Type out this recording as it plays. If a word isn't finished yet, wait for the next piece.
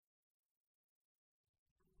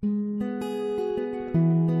One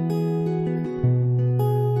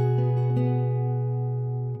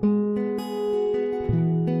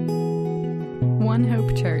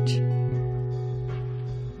Hope Church.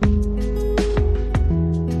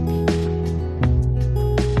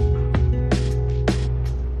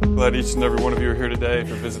 Glad each and every one of you are here today. If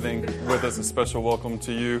you're visiting with us, a special welcome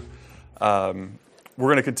to you. We're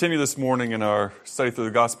going to continue this morning in our study through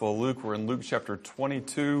the Gospel of Luke. We're in Luke chapter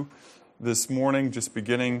 22 this morning, just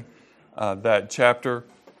beginning that chapter,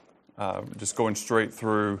 just going straight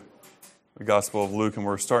through the Gospel of Luke, and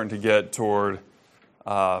we're starting to get toward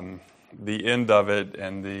the end of it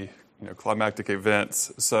and the climactic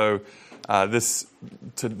events. So this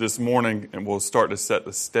morning, and we'll start to set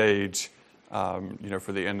the stage,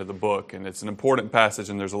 for the end of the book. And it's an important passage,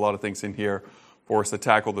 and there's a lot of things in here for us to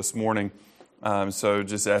tackle this morning. So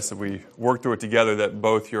just ask that we work through it together, that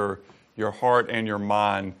both your heart and your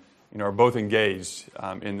mind, are both engaged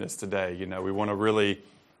in this today. We want to really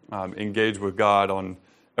engage with God on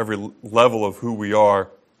every level of who we are.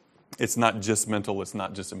 It's not just mental, it's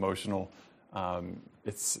not just emotional,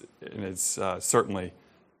 it's certainly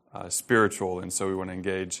spiritual, and so we want to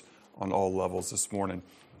engage on all levels this morning.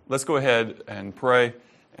 Let's go ahead and pray,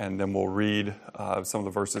 and then we'll read some of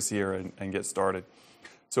the verses here and get started.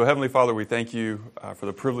 So Heavenly Father, we thank you for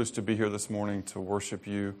the privilege to be here this morning to worship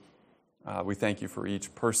you. We thank you for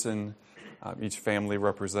each person, each family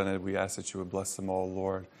represented. We ask that you would bless them all,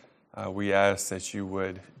 Lord. We ask that you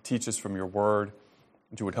would teach us from your word,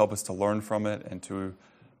 that you would help us to learn from it and to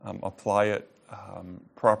apply it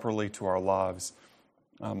properly to our lives.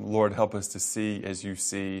 Lord, help us to see as you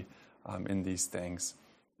see in these things.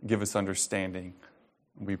 Give us understanding,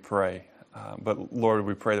 we pray. But Lord,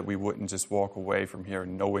 we pray that we wouldn't just walk away from here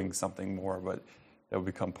knowing something more, but that would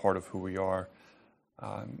become part of who we are.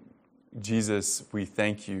 Jesus, we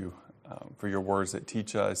thank you for your words that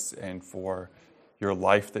teach us, and for your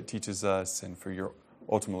life that teaches us, and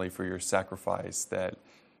ultimately for your sacrifice that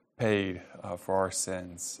paid for our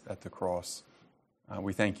sins at the cross.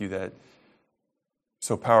 We thank you that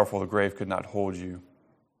so powerful the grave could not hold you.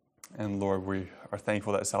 And Lord, we are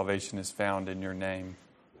thankful that salvation is found in your name.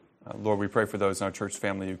 Lord, we pray for those in our church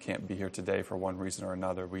family who can't be here today for one reason or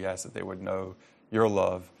another. We ask that they would know your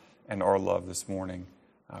love and our love this morning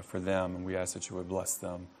for them, and we ask that you would bless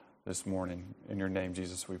them this morning. In your name,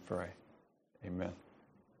 Jesus, we pray. Amen.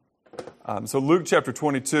 So Luke chapter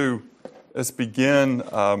 22, let's begin.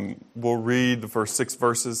 We'll read the first 6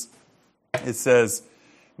 verses. It says,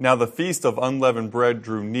 "Now the feast of unleavened bread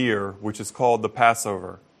drew near, which is called the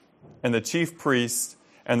Passover. And the chief priests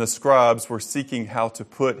and the scribes were seeking how to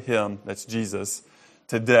put him," that's Jesus,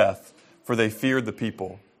 "to death, for they feared the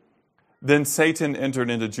people. Then Satan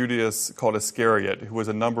entered into Judas called Iscariot, who was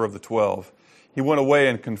a number of the 12. He went away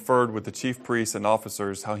and conferred with the chief priests and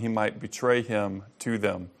officers how he might betray him to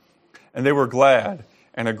them. And they were glad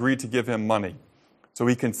and agreed to give him money. So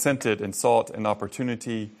he consented and sought an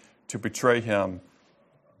opportunity to betray him,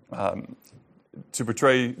 to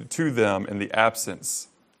betray to them in the absence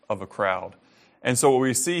of a crowd." And so what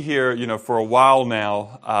we see here, for a while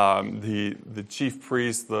now, the chief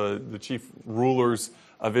priests, the chief rulers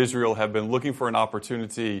of Israel have been looking for an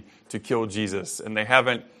opportunity to kill Jesus, and they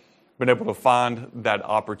haven't been able to find that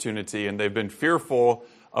opportunity, and they've been fearful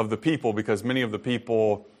of the people because many of the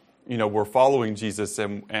people, were following Jesus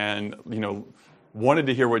and wanted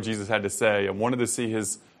to hear what Jesus had to say and wanted to see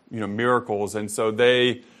his, miracles, and so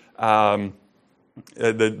they, the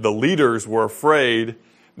leaders were afraid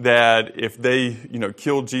that if they,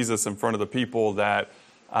 killed Jesus in front of the people, that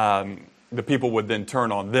the people would then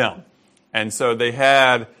turn on them. And so they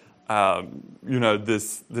had,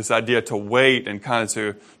 this idea to wait and kind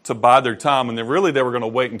of to bide their time. And they were going to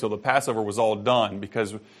wait until the Passover was all done,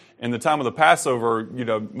 because in the time of the Passover,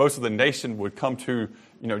 most of the nation would come to,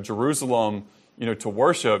 Jerusalem, to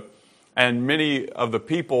worship. And many of the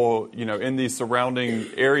people, in these surrounding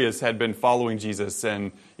areas had been following Jesus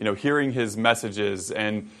and, hearing his messages.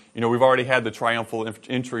 And, we've already had the triumphal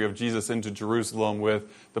entry of Jesus into Jerusalem with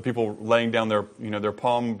the people laying down their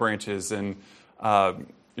palm branches, and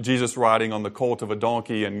Jesus riding on the colt of a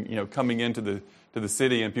donkey and, coming into the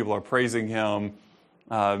city, and people are praising him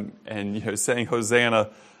and, saying, "Hosanna,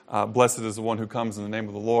 blessed is the one who comes in the name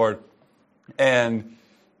of the Lord." And,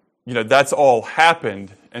 that's all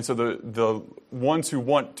happened. And so the ones who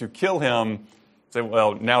want to kill him say,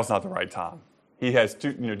 well, now's not the right time.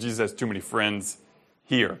 Jesus has too many friends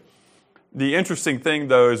here. The interesting thing,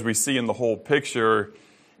 though, as we see in the whole picture,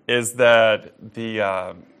 is that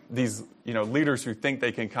these leaders who think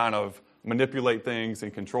they can kind of manipulate things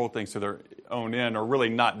and control things to their own end are really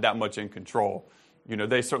not that much in control.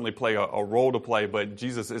 They certainly play a role to play, but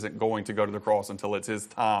Jesus isn't going to go to the cross until it's his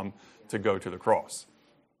time to go to the cross.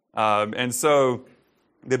 And so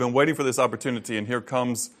they've been waiting for this opportunity, and here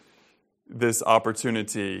comes this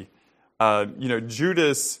opportunity.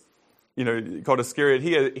 Judas, called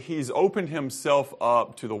Iscariot, he's opened himself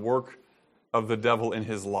up to the work of the devil in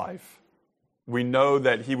his life. We know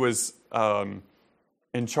that he was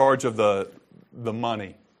in charge of the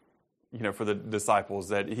money, for the disciples,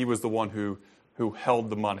 that he was the one who held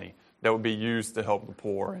the money that would be used to help the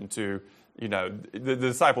poor and to, the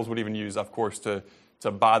disciples would even use, of course, to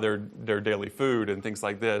buy their daily food and things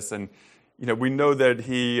like this. And, we know that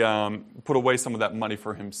he put away some of that money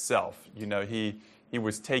for himself. He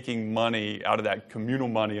was taking money out of that communal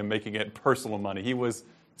money and making it personal money. He was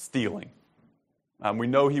stealing. We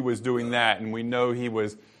know he was doing that, and we know he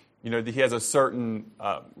was, he has a certain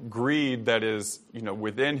greed that is,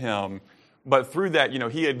 within him. But through that,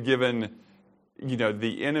 he had given,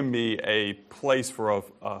 the enemy a place for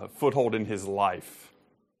a foothold in his life.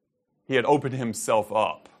 He had opened himself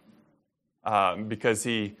up because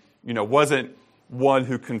he, wasn't one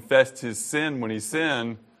who confessed his sin when he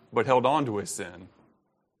sinned, but held on to his sin.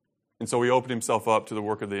 And so he opened himself up to the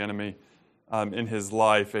work of the enemy in his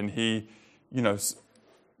life. And he,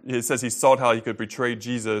 it says he sought how he could betray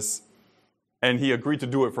Jesus, and he agreed to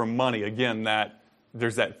do it for money. Again,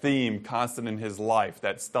 there's that theme constant in his life,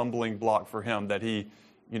 that stumbling block for him, that he,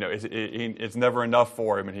 it's never enough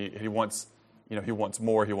for him, and he wants, he wants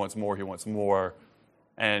more, he wants more, he wants more,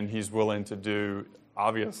 and he's willing to do,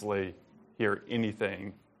 obviously, here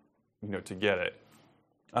anything, to get it.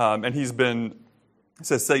 And he's been, it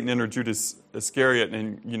says Satan entered Judas Iscariot,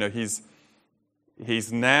 and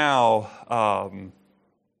he's now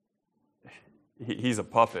he's a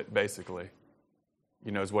puppet, basically.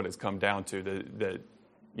 Is what it's come down to. That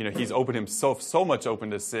he's opened himself so much open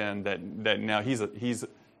to sin that now he's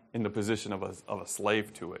in the position of a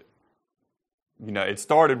slave to it. It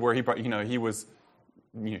started where he was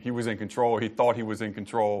in control. He thought he was in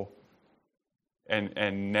control,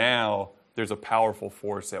 and now there's a powerful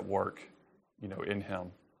force at work, in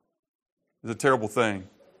him. It's a terrible thing.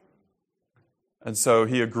 And so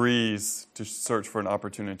he agrees to search for an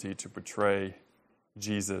opportunity to betray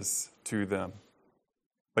Jesus to them.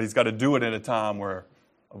 But he's got to do it at a time where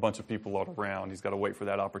a bunch of people are around. He's got to wait for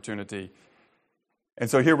that opportunity. And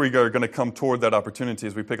so here we are going to come toward that opportunity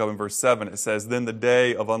as we pick up in verse 7. It says, "Then the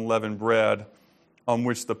day of unleavened bread on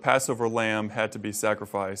which the Passover lamb had to be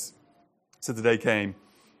sacrificed." So the day came.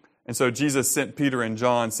 And so Jesus sent Peter and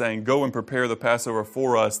John, saying, "Go and prepare the Passover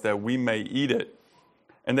for us, that we may eat it."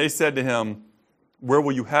 And they said to him, "Where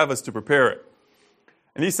will you have us to prepare it?"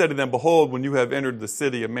 And he said to them, "Behold, when you have entered the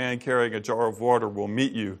city, a man carrying a jar of water will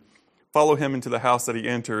meet you. Follow him into the house that he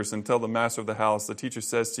enters, and tell the master of the house, 'The teacher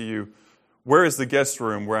says to you, where is the guest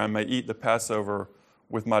room where I may eat the Passover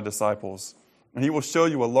with my disciples?' And he will show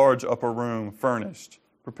you a large upper room furnished.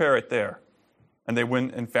 Prepare it there." And they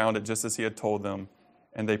went and found it just as he had told them,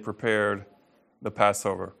 and they prepared the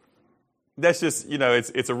Passover. That's just,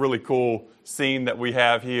 it's a really cool scene that we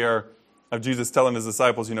have here of Jesus telling his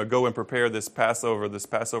disciples, go and prepare this Passover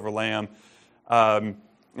lamb.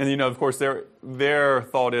 And, of course, their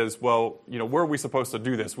thought is, well, where are we supposed to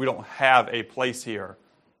do this? We don't have a place here,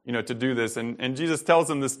 to do this. And Jesus tells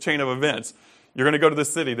them this chain of events. You're going to go to the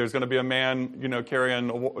city. There's going to be a man, carrying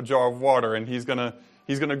a jar of water, and he's going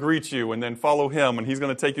to greet you, and then follow him, and he's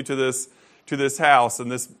going to take you to this house,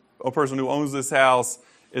 and a person who owns this house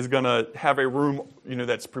is going to have a room,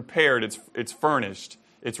 that's prepared. It's furnished.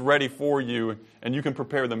 It's ready for you, and you can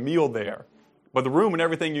prepare the meal there. But the room and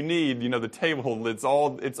everything you need, the table, it's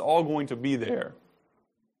all going to be there.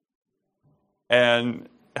 And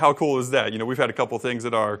how cool is that? We've had a couple of things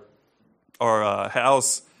at our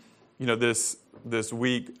house, this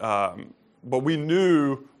week, but we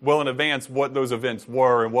knew well in advance what those events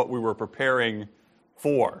were and what we were preparing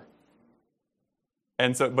for.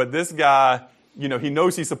 And so, but this guy, he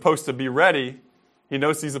knows he's supposed to be ready. He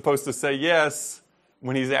knows he's supposed to say yes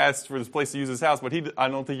when he's asked for this place to use his house, but I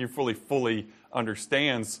don't think he fully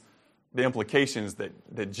understands the implications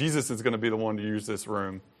that Jesus is going to be the one to use this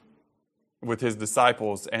room with his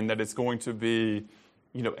disciples, and that it's going to be,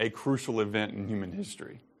 a crucial event in human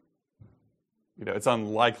history. It's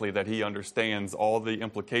unlikely that he understands all the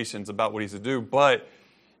implications about what he's to do, but,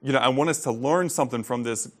 I want us to learn something from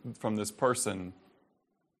this person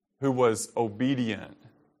who was obedient.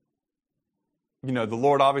 The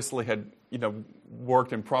Lord obviously had,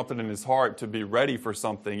 worked and prompted in his heart to be ready for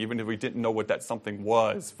something, even if we didn't know what that something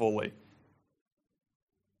was fully.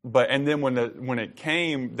 And then when it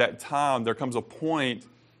came that time, there comes a point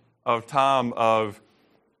of time of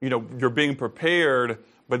you're being prepared,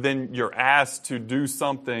 but then you're asked to do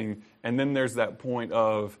something, and then there's that point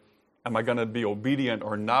of, am I going to be obedient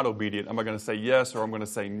or not obedient? Am I going to say yes or I'm going to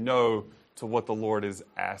say no to what the Lord is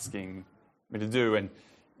asking me to do? And,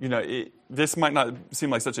 this might not seem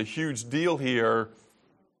like such a huge deal here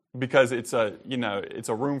because it's a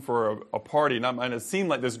room for a party. And it might not seem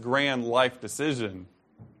like this grand life decision,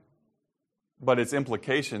 but its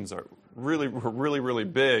implications are really, really, really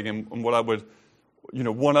big. And what I would,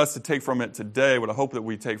 want us to take from it today, what I hope that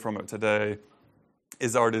we take from it today,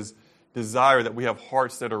 is our desire that we have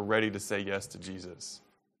hearts that are ready to say yes to Jesus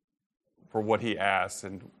for what he asks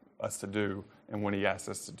and us to do and when he asks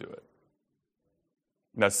us to do it.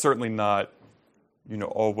 And that's certainly not,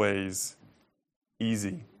 always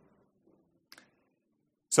easy.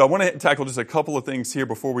 So I want to tackle just a couple of things here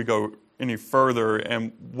before we go any further.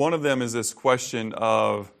 And one of them is this question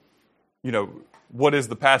of, what is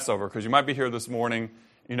the Passover? Because you might be here this morning,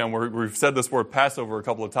 we've said this word Passover a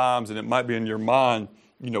couple of times, and it might be in your mind,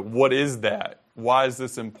 what is that? Why is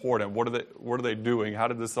this important? What are they doing? How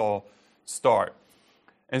did this all start?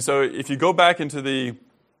 And so if you go back into the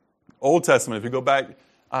Old Testament, if you go back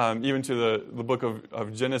even to the book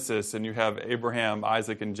of Genesis, and you have Abraham,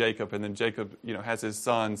 Isaac, and Jacob, and then Jacob, has his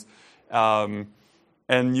sons, and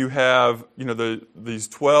you have, these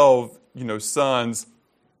 12, sons,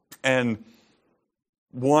 and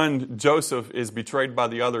one, Joseph, is betrayed by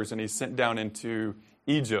the others, and he's sent down into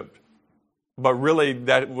Egypt. But really,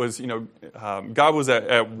 that was, God was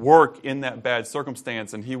at work in that bad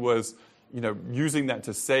circumstance, and he was, using that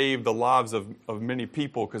to save the lives of many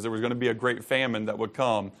people, because there was going to be a great famine that would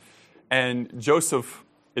come. And Joseph,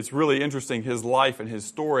 it's really interesting, his life and his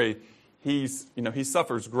story, he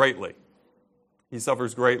suffers greatly. He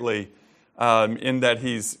suffers greatly in that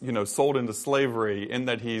he's, sold into slavery, in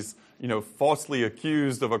that he's, falsely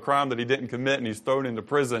accused of a crime that he didn't commit, and he's thrown into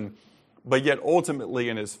prison. But yet, ultimately,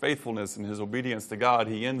 in his faithfulness and his obedience to God,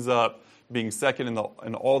 he ends up being second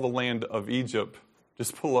in all the land of Egypt,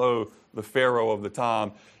 just below the Pharaoh of the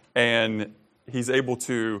time. And he's able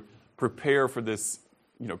to prepare for this,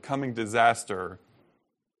 coming disaster.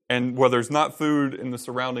 And where there's not food in the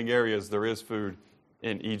surrounding areas, there is food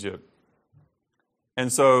in Egypt.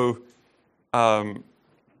 And so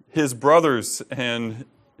his brothers and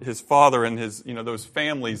his father and his, those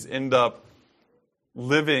families end up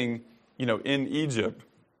living, in Egypt.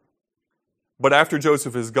 But after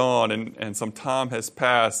Joseph is gone and some time has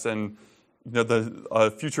passed, and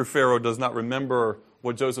the future Pharaoh does not remember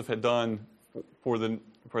what Joseph had done for the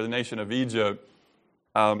nation of Egypt,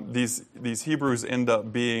 these Hebrews end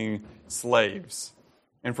up being slaves.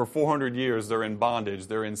 And for 400 years, they're in bondage,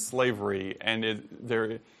 they're in slavery, and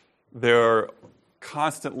they're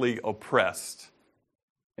constantly oppressed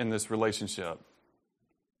in this relationship.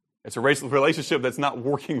 It's a relationship that's not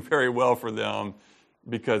working very well for them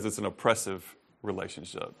because it's an oppressive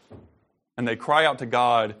relationship. And they cry out to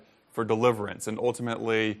God for deliverance. And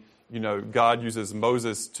ultimately, God uses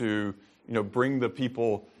Moses to, bring the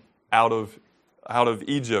people out of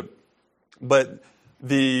Egypt. But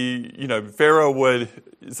Pharaoh would,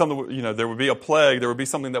 there would be a plague, there would be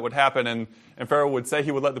something that would happen, and Pharaoh would say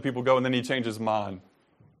he would let the people go, and then he'd change his mind.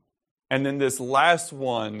 And then this last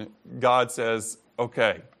one, God says,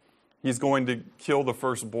 okay, he's going to kill the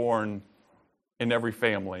firstborn in every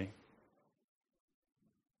family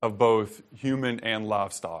of both human and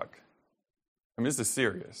livestock. I mean, this is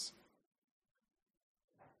serious.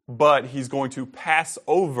 But he's going to pass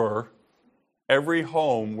over every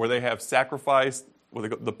home where they have sacrificed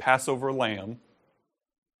with the Passover lamb,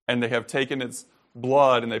 and they have taken its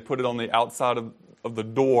blood and they put it on the outside of the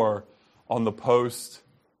door, on the post,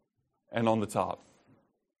 and on the top.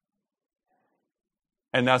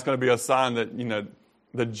 And that's going to be a sign that,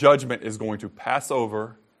 the judgment is going to pass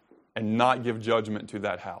over and not give judgment to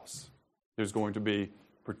that house. There's going to be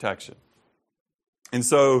protection. And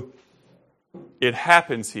so it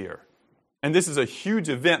happens here. And this is a huge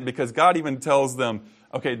event because God even tells them,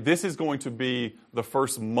 okay, this is going to be the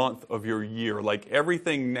first month of your year. Like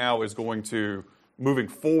everything now is going to, moving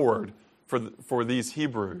forward for these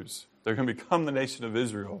Hebrews, they're going to become the nation of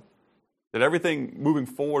Israel. That everything moving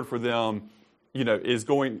forward for them,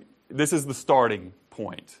 this is the starting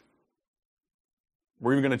point.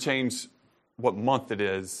 We're even going to change what month it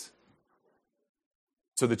is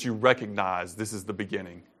so that you recognize this is the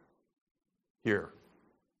beginning here.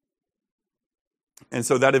 And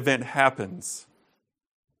so that event happens.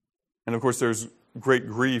 And of course, there's great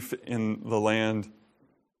grief in the land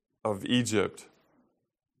of Egypt.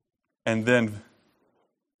 And then,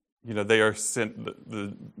 they are sent,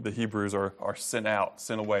 the Hebrews are sent out,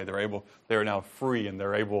 sent away. They are now free and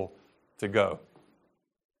they're able to go.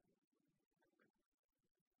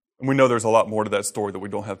 And we know there's a lot more to that story that we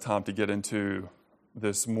don't have time to get into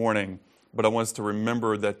this morning. But I want us to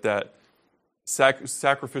remember that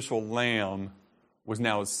sacrificial lamb was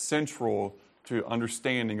now central to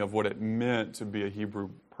understanding of what it meant to be a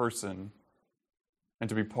Hebrew person and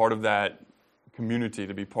to be part of that community,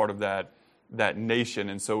 to be part of that nation.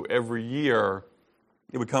 And so every year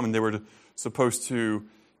it would come and they were supposed to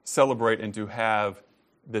celebrate and to have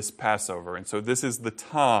this Passover. And so this is the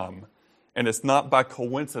time, and it's not by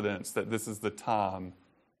coincidence that this is the time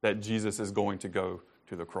that Jesus is going to go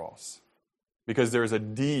to the cross. Because there's a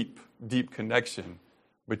deep, deep connection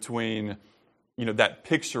between, that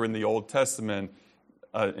picture in the Old Testament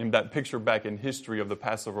and that picture back in history of the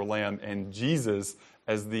Passover lamb and Jesus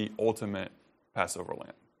as the ultimate Passover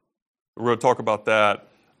lamb. We're going to talk about that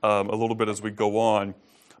a little bit as we go on.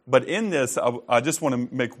 But in this, I just want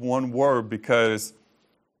to make one word because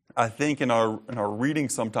I think in our reading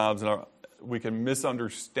sometimes we can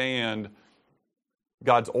misunderstand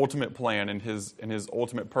God's ultimate plan and his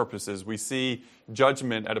ultimate purposes. We see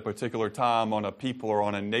judgment at a particular time on a people or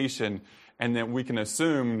on a nation, and then we can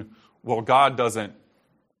assume, well, God doesn't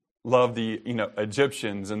love the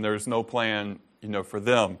Egyptians, and there's no plan for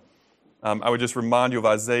them. I would just remind you of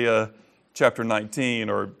Isaiah chapter 19,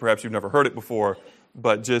 or perhaps you've never heard it before,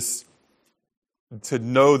 but just to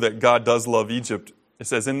know that God does love Egypt. It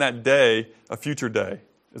says, in that day, a future day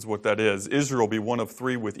is what that is. Israel will be one of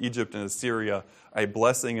three with Egypt and Assyria, a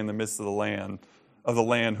blessing in the midst of the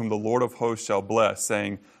land whom the Lord of hosts shall bless,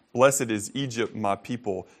 saying, blessed is Egypt, my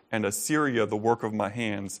people, and Assyria, the work of my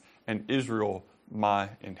hands, and Israel,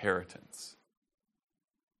 my inheritance.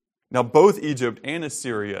 Now, both Egypt and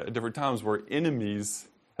Assyria at different times have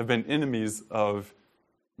been enemies of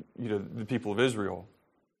the people of Israel.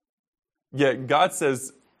 Yet God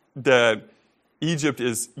says that Egypt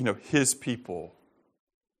is his people,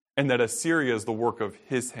 and that Assyria is the work of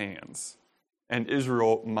his hands, and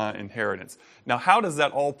Israel my inheritance. Now, how does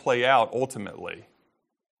that all play out ultimately?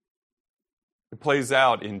 It plays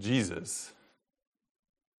out in Jesus.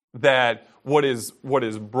 That what is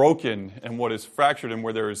broken and what is fractured and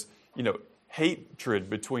where there is hatred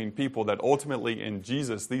between people, that ultimately in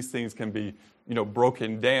Jesus these things can be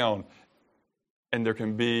broken down, and there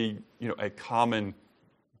can be a common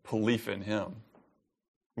belief in him.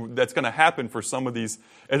 That's going to happen for some of these.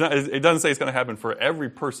 It doesn't say it's going to happen for every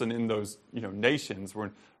person in those nations.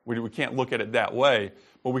 We can't look at it that way,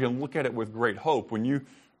 but we can look at it with great hope.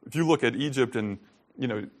 If you look at Egypt and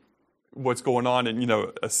what's going on,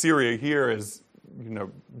 and Assyria here is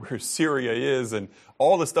where Syria is, and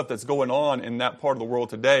all the stuff that's going on in that part of the world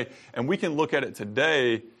today, and we can look at it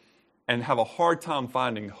today and have a hard time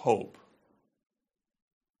finding hope.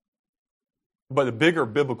 But the bigger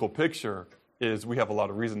biblical picture is we have a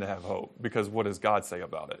lot of reason to have hope, because what does God say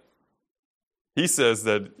about it? He says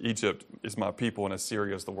that Egypt is my people and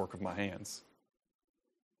Assyria is the work of my hands.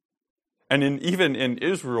 And even in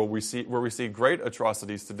Israel, we see great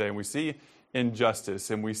atrocities today, and we see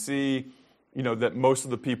injustice, and we see that most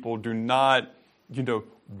of the people do not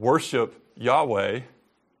worship Yahweh,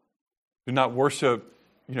 do not worship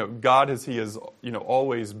God as he has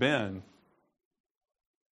always been.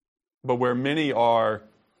 But where many are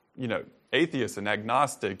atheists and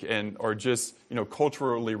agnostic and are just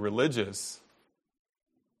culturally religious,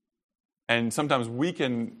 and sometimes we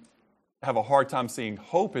can have a hard time seeing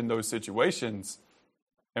hope in those situations,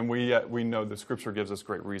 and we know the Scripture gives us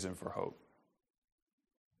great reason for hope.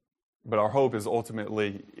 But our hope is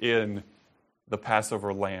ultimately in the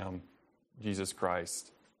Passover Lamb, Jesus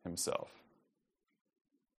Christ himself,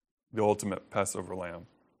 the ultimate Passover Lamb.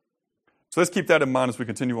 So let's keep that in mind as we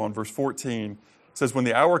continue on. Verse 14 says, when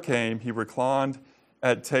the hour came, he reclined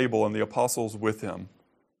at table and the apostles with him.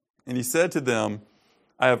 And he said to them,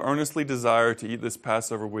 I have earnestly desired to eat this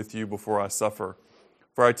Passover with you before I suffer.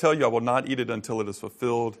 For I tell you, I will not eat it until it is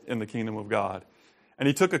fulfilled in the kingdom of God. And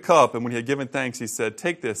he took a cup, and when he had given thanks, he said,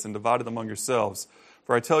 take this and divide it among yourselves.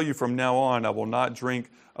 For I tell you, from now on, I will not drink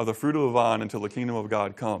of the fruit of the vine until the kingdom of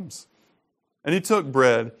God comes. And he took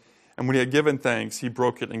bread, and when he had given thanks, he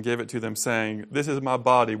broke it and gave it to them, saying, this is my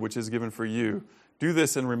body, which is given for you. Do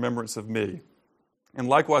this in remembrance of me. And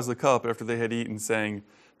likewise the cup, after they had eaten, saying,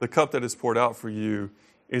 the cup that is poured out for you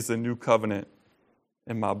is the new covenant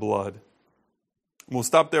in my blood. We'll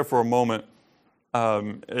stop there for a moment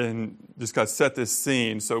and just kind of set this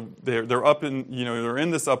scene. So they're up in they're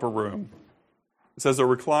in this upper room. It says they're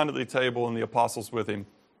reclined at the table and the apostles with him.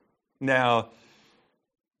 Now,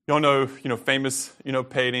 you all know famous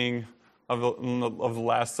painting of the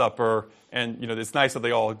Last Supper, and it's nice that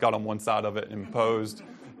they all got on one side of it and posed,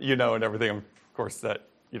 and everything. Of course, that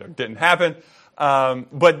didn't happen.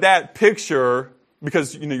 But that picture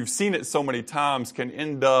because you've seen it so many times, can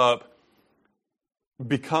end up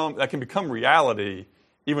become reality,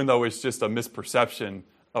 even though it's just a misperception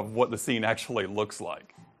of what the scene actually looks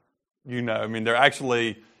like. They're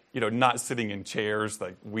actually not sitting in chairs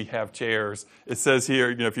like we have chairs. It says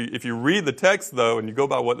here, if you read the text though, and you go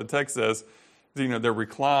by what the text says, they're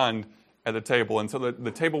reclined at the table, and so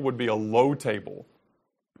the table would be a low table.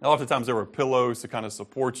 Oftentimes there were pillows to kind of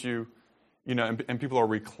support you, and people are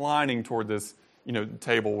reclining toward this,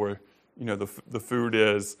 table where, the food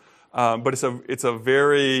is. But it's a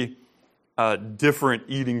very different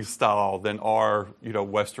eating style than our,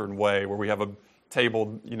 Western way, where we have a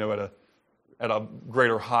table, at a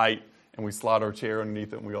greater height, and we slide our chair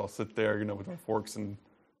underneath it, and we all sit there, with our forks and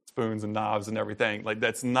spoons and knives and everything. Like,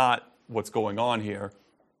 that's not what's going on here.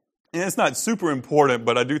 And it's not super important,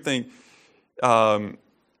 but I do think, it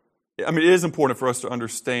is important for us to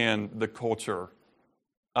understand the culture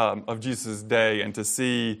of Jesus' day and to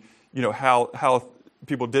see, how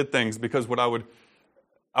people did things, because what I would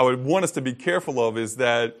want us to be careful of is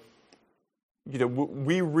that,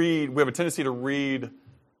 we have a tendency to read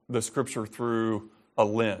the Scripture through a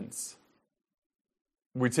lens.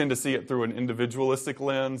 We tend to see it through an individualistic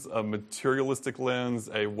lens, a materialistic lens,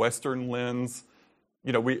 a Western lens.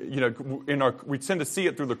 We tend to see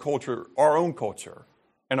it through the culture, our own culture,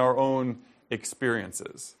 and our own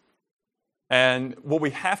experiences. And what we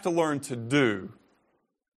have to learn to do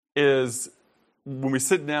is, when we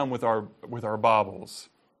sit down with our Bibles,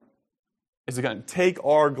 is to kind of take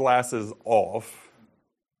our glasses off,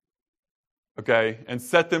 okay, and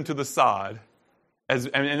set them to the side.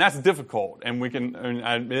 And that's difficult, and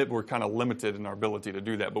I admit we're kind of limited in our ability to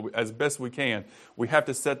do that, but as best we can, we have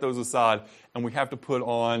to set those aside, and we have to put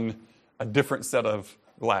on a different set of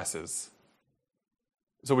glasses,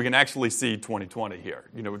 so we can actually see 2020 here,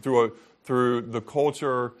 through the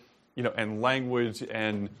culture, and language,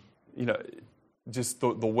 and just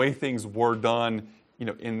the way things were done,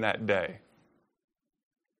 in that day.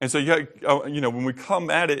 And so when we come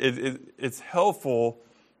at it, it's helpful,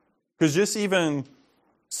 because just even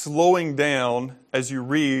slowing down as you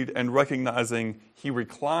read and recognizing he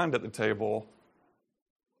reclined at the table,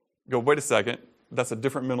 go, wait a second, that's a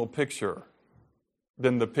different mental picture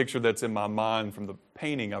than the picture that's in my mind from the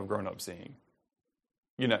painting I've grown up seeing.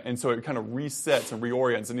 And so it kind of resets and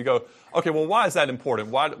reorients, and you go, okay, well, why is that important?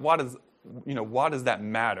 Why does that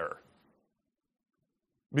matter?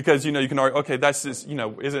 Because, you can argue, okay, that's just,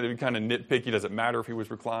 isn't it kind of nitpicky? Does it matter if he was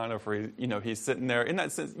reclined or if he's sitting there? In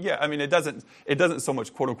that sense, yeah, it doesn't so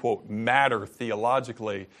much, quote unquote, matter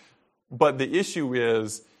theologically. But the issue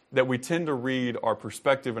is that we tend to read our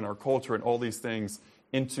perspective and our culture and all these things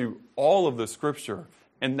into all of the Scripture,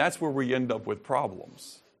 and that's where we end up with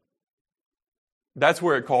problems. That's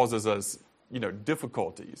where it causes us,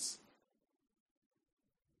 difficulties.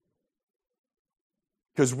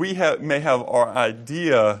 Because we may have our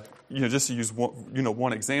idea, just to use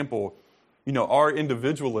one example, our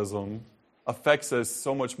individualism affects us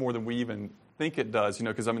so much more than we even think it does,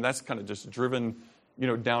 because that's kind of just driven,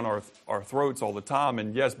 down our throats all the time.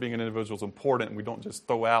 And yes, being an individual is important, and we don't just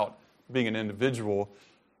throw out being an individual,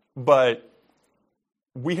 but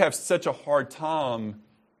we have such a hard time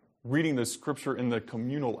reading the Scripture in the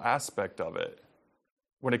communal aspect of it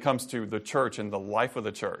when it comes to the church and the life of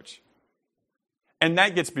the church. And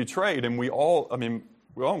that gets betrayed, and we all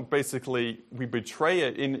basically betray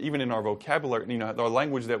it even in our vocabulary, our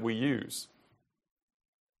language that we use.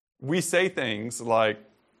 We say things like,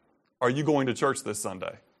 "Are you going to church this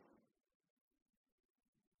Sunday?"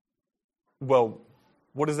 Well,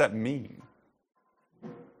 what does that mean?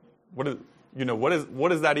 What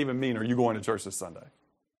does that even mean? Are you going to church this Sunday?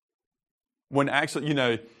 When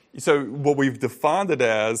actually, so what we've defined it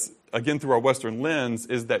as, again through our Western lens,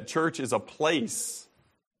 is that church is a place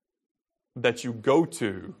that you go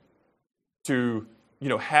to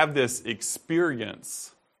have this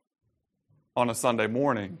experience on a Sunday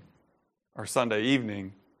morning or Sunday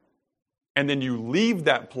evening, and then you leave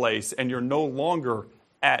that place and you're no longer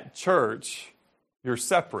at church, you're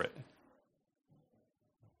separate.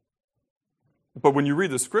 But when you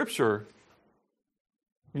read the Scripture,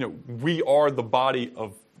 we are the body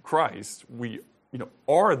of Christ. We,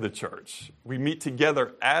 are the church. We meet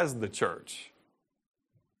together as the church.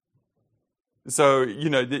 So,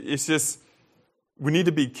 it's just, we need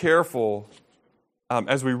to be careful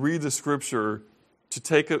as we read the Scripture to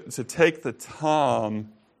take the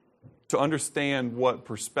time to understand what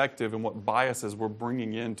perspective and what biases we're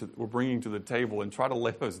bringing to the table, and try to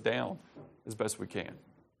lay those down as best we can.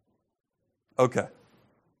 Okay.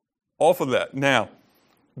 Off of that. Now,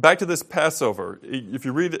 back to this Passover. If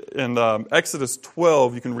you read in Exodus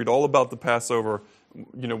 12, you can read all about the Passover,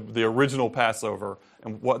 the original Passover,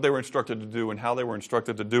 and what they were instructed to do and how they were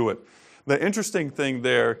instructed to do it. The interesting thing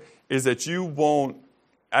there is that you won't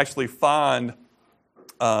actually find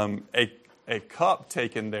a cup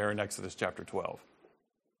taken there in Exodus chapter 12.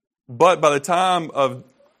 But by the time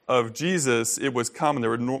of Jesus, it was common.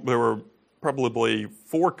 There were probably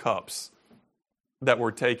 4 cups that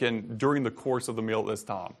were taken during the course of the meal at this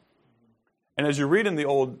time. And as you read in the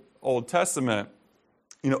Old Testament,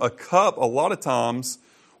 a cup a lot of times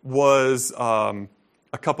was a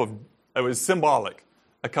cup of, it was symbolic,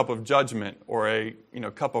 a cup of judgment or a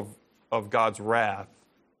cup of God's wrath,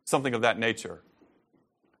 something of that nature.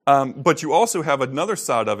 But you also have another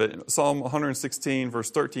side of it. Psalm 116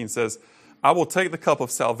 verse 13 says, I will take the cup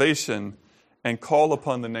of salvation and call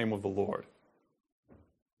upon the name of the Lord.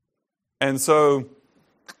 And so,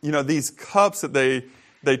 these cups that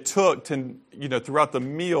they took throughout the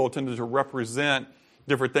meal tended to represent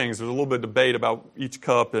different things. There's a little bit of debate about each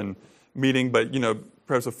cup and meeting, but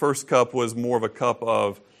perhaps the first cup was more of a cup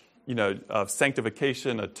of of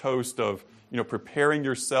sanctification, a toast of preparing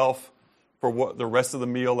yourself for what the rest of the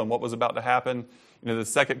meal and what was about to happen. The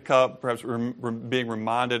second cup, perhaps being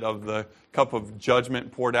reminded of the cup of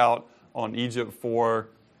judgment poured out on Egypt for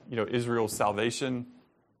Israel's salvation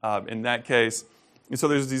in that case. And so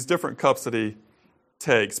there's these different cups that he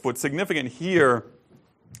takes. What's significant here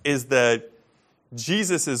is that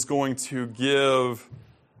Jesus is going to give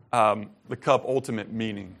the cup ultimate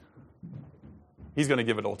meaning. He's going to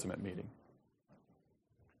give it ultimate meaning.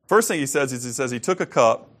 First thing he says is he took a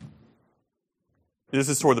cup. This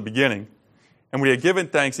is toward the beginning. And when he had given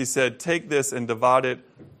thanks, he said, take this and divide it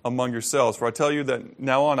among yourselves. For I tell you that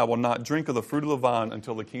now on I will not drink of the fruit of the vine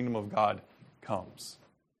until the kingdom of God comes.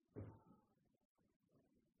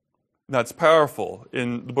 That's powerful.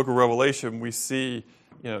 In the book of Revelation, we see,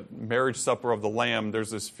 marriage supper of the Lamb.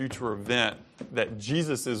 There's this future event that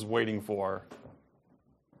Jesus is waiting for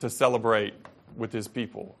to celebrate with his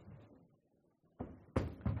people.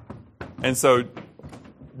 And so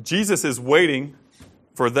Jesus is waiting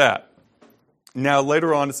for that. Now,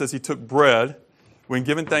 later on, it says he took bread. When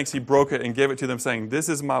given thanks, he broke it and gave it to them, saying, this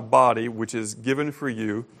is my body, which is given for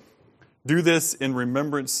you. Do this in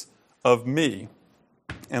remembrance of me.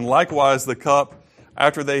 And likewise, the cup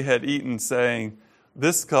after they had eaten, saying,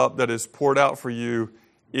 this cup that is poured out for you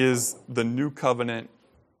is the new covenant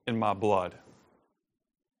in my blood.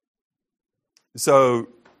 So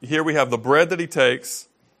here we have the bread that he takes.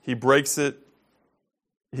 He breaks it.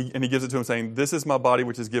 And he gives it to him saying, this is my body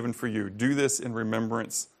which is given for you. Do this in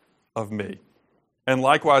remembrance of me. And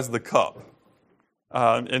likewise the cup.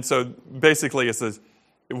 And so basically it says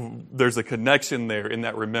there's a connection there in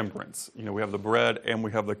that remembrance. We have the bread and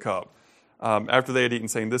we have the cup. After they had eaten,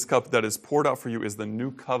 saying, this cup that is poured out for you is the new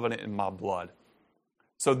covenant in my blood.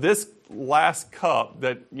 So this last cup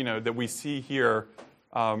that that we see here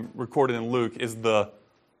recorded in Luke is the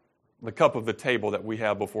cup of the table that we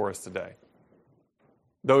have before us today.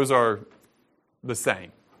 Those are the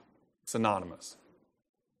same, synonymous.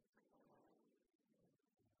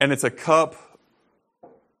 And it's a cup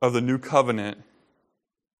of the new covenant.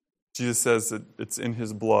 Jesus says that it's in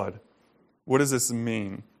his blood. What does this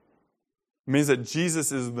mean? It means that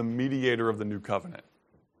Jesus is the mediator of the new covenant.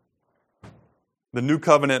 The new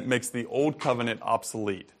covenant makes the old covenant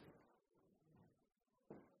obsolete.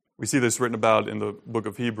 We see this written about in the book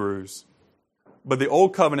of Hebrews. But the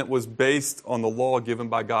old covenant was based on the law given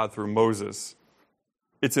by God through Moses.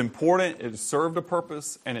 It's important, it served a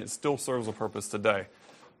purpose, and it still serves a purpose today.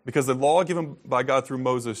 Because the law given by God through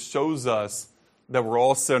Moses shows us that we're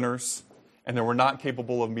all sinners and that we're not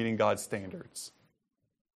capable of meeting God's standards.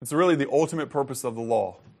 It's really the ultimate purpose of the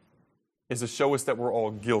law, is to show us that we're all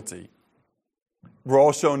guilty. We're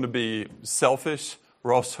all shown to be selfish.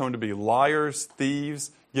 We're all shown to be liars, thieves,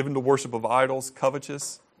 given to worship of idols,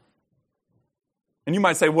 covetous. And you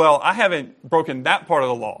might say, well, I haven't broken that part of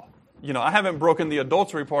the law. I haven't broken the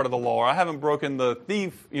adultery part of the law, or I haven't broken the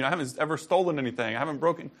thief, I haven't ever stolen anything. I haven't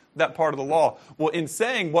broken that part of the law. Well, in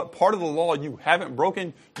saying what part of the law you haven't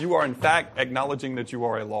broken, you are in fact acknowledging that you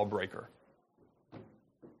are a lawbreaker.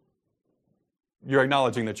 You're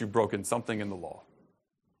acknowledging that you've broken something in the law.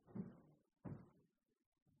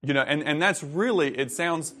 And that's really, it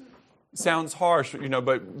sounds harsh,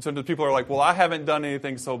 but sometimes people are like, well, I haven't done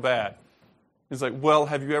anything so bad. It's like, well,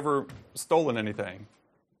 have you ever stolen anything?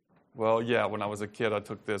 Well, yeah, when I was a kid, I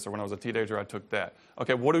took this, or when I was a teenager, I took that.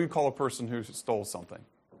 Okay, what do we call a person who stole something?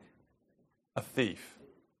 A thief.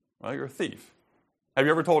 Well, you're a thief. Have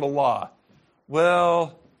you ever told a lie?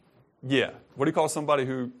 Well, yeah. What do you call somebody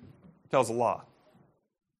who tells a lie?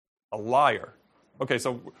 A liar. Okay,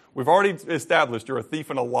 so we've already established you're a thief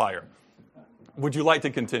and a liar. Would you like to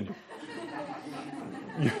continue?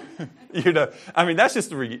 I mean, that's just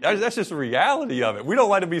the reality of it. We don't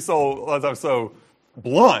like to be so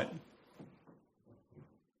blunt.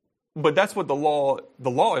 But that's what the law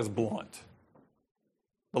is blunt.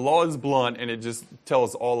 The law is blunt, and it just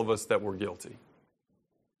tells all of us that we're guilty.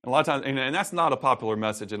 And a lot of times, and that's not a popular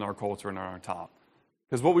message in our culture and in our time.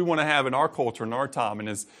 Because what we want to have in our culture and our time, and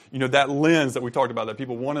is, that lens that we talked about, that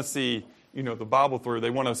people want to see, the Bible through, they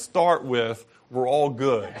want to start with, we're all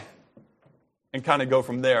good, and kind of go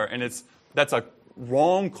from there. And that's a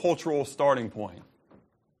wrong cultural starting point.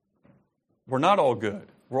 We're not all good.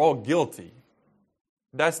 We're all guilty.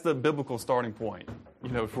 That's the biblical starting point.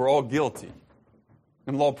 If we're all guilty.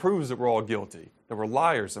 And the law proves that we're all guilty, that we're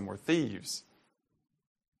liars and we're thieves.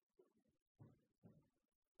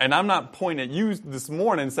 And I'm not pointing at you this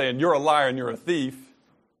morning saying you're a liar and you're a thief.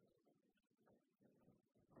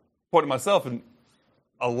 Pointing at myself and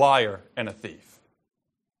a liar and a thief.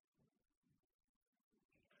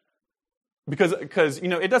 Because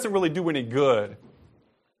it doesn't really do any good.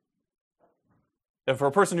 If for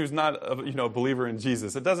a person who's not a believer in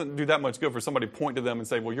Jesus, it doesn't do that much good for somebody to point to them and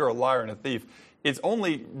say, well, you're a liar and a thief. It's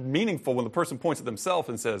only meaningful when the person points at themselves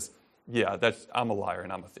and says, yeah, I'm a liar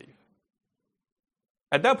and I'm a thief.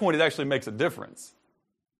 At that point, it actually makes a difference.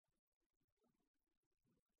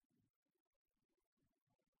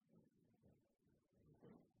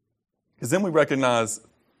 Because then we recognize,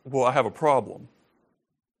 well, I have a problem.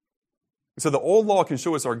 So the old law can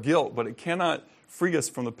show us our guilt, but it cannot free us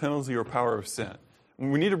from the penalty or power of sin.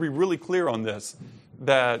 And we need to be really clear on this,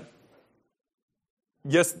 that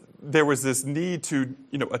yes, there was this need to,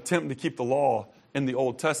 attempt to keep the law in the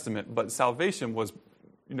Old Testament, but salvation was,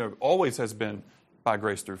 always has been by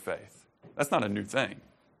grace through faith. That's not a new thing.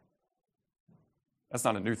 That's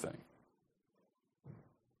not a new thing.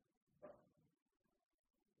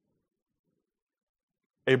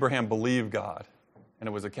 Abraham believed God, and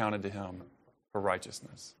it was accounted to him for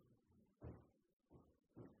righteousness.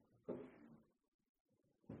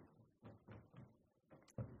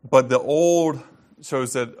 But the old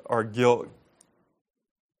shows that our guilt,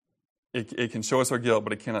 it can show us our guilt,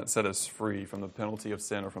 but it cannot set us free from the penalty of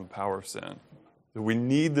sin or from the power of sin. We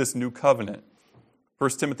need this new covenant. 1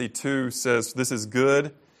 Timothy 2 says this is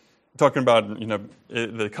good. Talking about,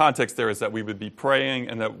 the context there is that we would be praying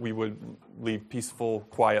and that we would lead peaceful,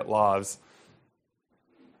 quiet lives.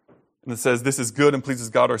 And it says, this is good and pleases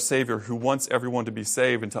God our Savior, who wants everyone to be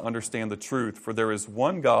saved and to understand the truth. For there is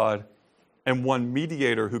one God and one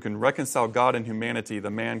mediator who can reconcile God and humanity, the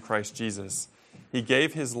man Christ Jesus. He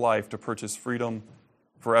gave his life to purchase freedom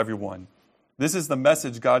for everyone. This is the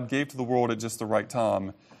message God gave to the world at just the right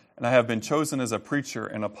time. And I have been chosen as a preacher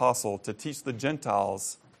and apostle to teach the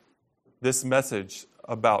Gentiles this message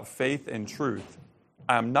about faith and truth.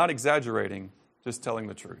 I am not exaggerating, just telling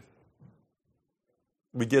the truth.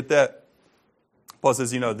 We get that? Paul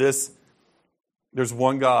says, there's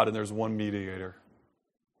one God and there's one mediator.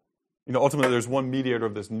 Ultimately there's one mediator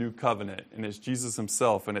of this new covenant, and it's Jesus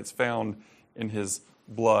himself, and it's found in his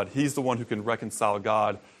blood. He's the one who can reconcile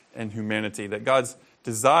God and humanity. That God's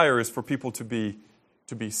desire is for people to be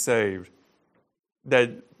saved.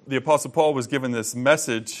 That the Apostle Paul was given this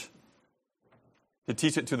message to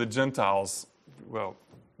teach it to the Gentiles. Well,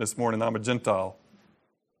 this morning I'm a Gentile.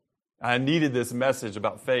 I needed this message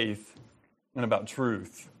about faith and about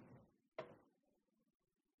truth.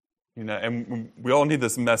 And we all need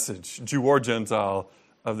this message, Jew or Gentile,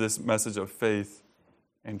 of this message of faith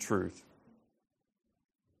and truth.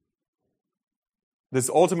 This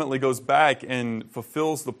ultimately goes back and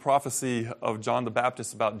fulfills the prophecy of John the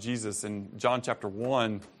Baptist about Jesus. In John chapter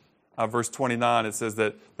 1, verse 29, it says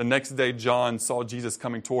that the next day John saw Jesus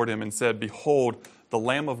coming toward him and said, "Behold, the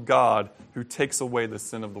Lamb of God who takes away the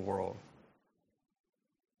sin of the world."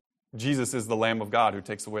 Jesus is the Lamb of God who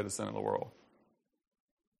takes away the sin of the world.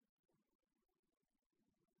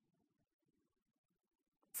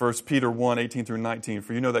 1 Peter 1, 18 through 19,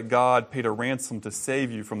 "For you know that God paid a ransom to save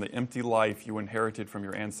you from the empty life you inherited from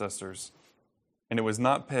your ancestors. And it was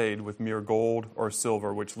not paid with mere gold or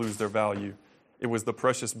silver, which lose their value. It was the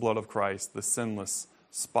precious blood of Christ, the sinless,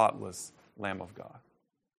 spotless Lamb of God."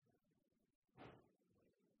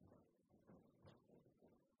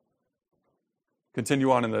 Continue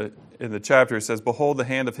on in the chapter. It says, "Behold, the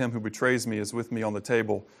hand of him who betrays me is with me on the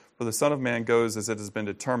table. For the Son of Man goes as it has been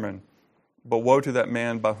determined. But woe to that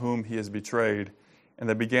man by whom he is betrayed." And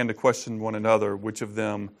they began to question one another, which of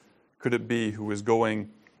them could it be who was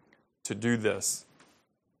going to do this?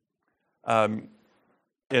 In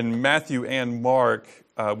Matthew and Mark,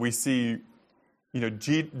 we see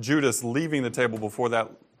Judas leaving the table before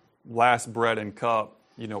that last bread and cup,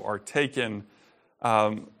 are taken.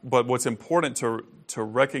 But what's important to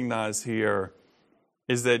recognize here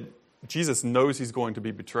is that Jesus knows he's going to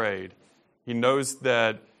be betrayed. He knows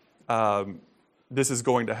that this is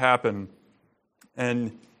going to happen.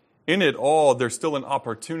 And in it all, there's still an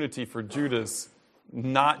opportunity for Judas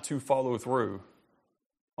not to follow through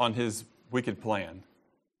on his wicked plan.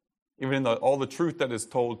 Even in all the truth that is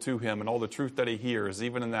told to him and all the truth that he hears,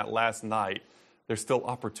 even in that last night, there's still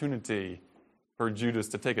opportunity for Judas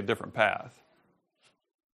to take a different path.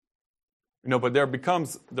 But there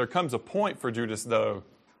comes a point for Judas, though,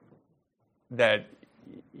 that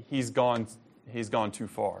he's gone too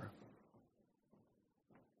far.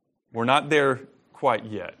 We're not there quite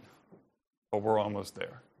yet, but we're almost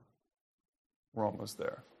there. We're almost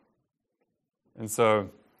there. And so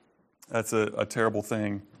that's a terrible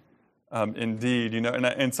thing indeed.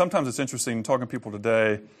 And sometimes it's interesting talking to people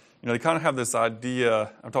today. They kind of have this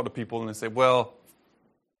idea. I've talked to people and they say, well,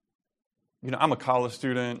 I'm a college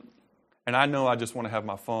student and I know I just want to have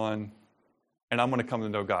my fun and I'm going to come to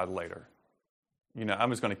know God later.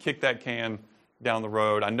 I'm just going to kick that can down the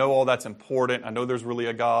road. I know all that's important. I know there's really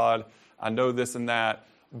a God. I know this and that.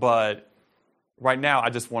 But right now, I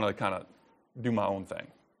just want to kind of do my own thing.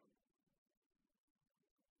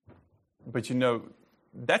 But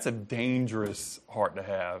that's a dangerous heart to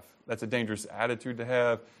have. That's a dangerous attitude to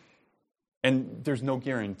have. And there's no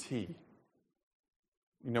guarantee.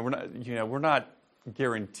 We're not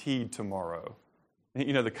guaranteed tomorrow.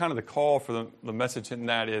 The call for the message in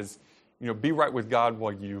that is, be right with God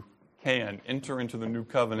while you can. Enter into the new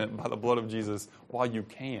covenant by the blood of Jesus while you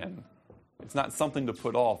can. It's not something to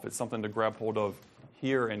put off. It's something to grab hold of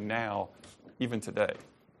here and now, even today.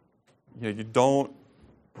 You don't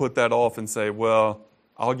put that off and say, well,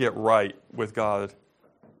 I'll get right with God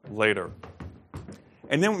later.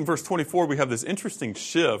 And then in verse 24, we have this interesting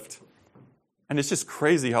shift. And it's just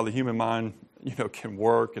crazy how the human mind, can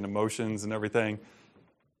work and emotions and everything.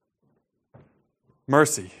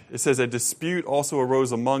 Mercy. It says, a dispute also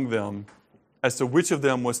arose among them as to which of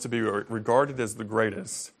them was to be regarded as the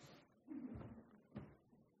greatest.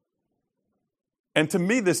 And to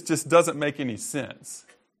me, this just doesn't make any sense.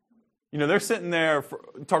 They're sitting there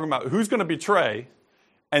talking about who's going to betray,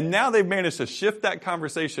 and now they've managed to shift that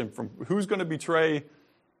conversation from who's going to betray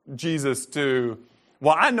Jesus to,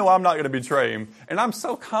 well, I know I'm not going to betray him, and I'm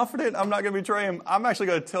so confident I'm not going to betray him, I'm actually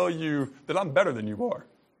going to tell you that I'm better than you are.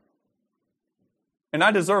 And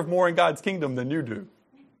I deserve more in God's kingdom than you do.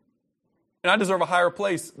 And I deserve a higher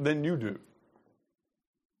place than you do.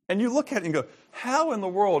 And you look at it and go, how in the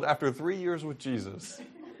world, after 3 years with Jesus,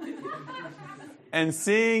 and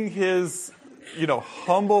seeing his,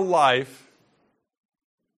 humble life,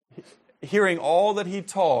 hearing all that he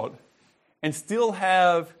taught, and still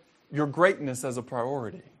have your greatness as a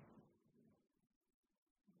priority?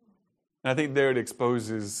 And I think there it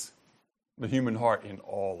exposes the human heart in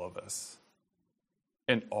all of us.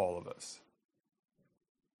 In all of us.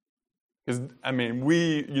 Because,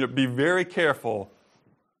 we, be very careful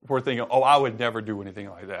if we're thinking, oh, I would never do anything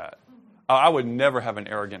like that. I would never have an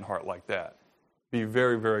arrogant heart like that. Be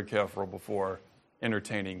very, very careful before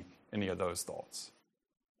entertaining any of those thoughts.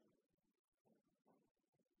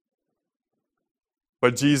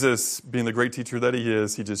 But Jesus, being the great teacher that he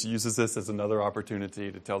is, he just uses this as another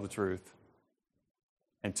opportunity to tell the truth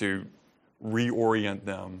and to reorient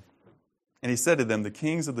them. And he said to them, the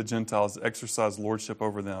kings of the Gentiles exercise lordship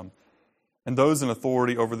over them, and those in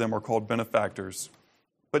authority over them are called benefactors.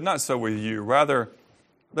 But not so with you. Rather,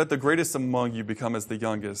 let the greatest among you become as the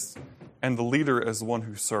youngest, and the leader as one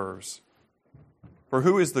who serves. For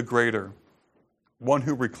who is the greater, one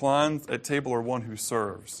who reclines at table or one who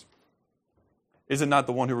serves? Is it not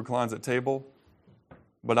the one who reclines at table?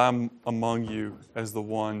 But I'm among you as the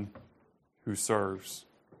one who serves.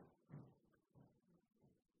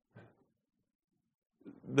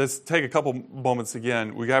 Let's take a couple moments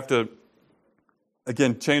again. We have to,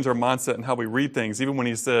 again, change our mindset and how we read things. Even when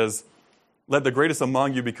he says, let the greatest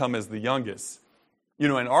among you become as the youngest. In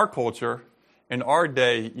our culture, in our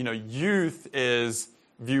day, youth is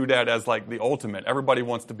viewed as like the ultimate. Everybody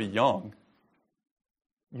wants to be young.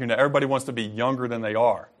 Everybody wants to be younger than they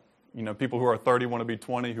are. People who are 30 want to be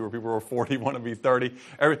 20, people who are 40 want to be 30.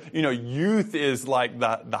 Youth is like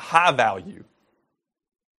the high value.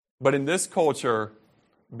 But in this culture,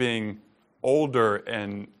 being older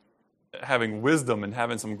and having wisdom and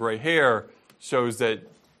having some gray hair shows that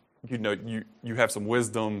you have some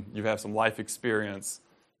wisdom, you have some life experience,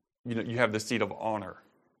 you have the seat of honor.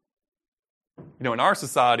 In our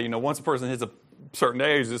society, once a person hits a certain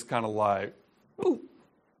age, it's kind of like, ooh,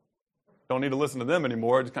 Don't need to listen to them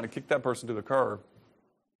anymore. Just kind of kick that person to the curb.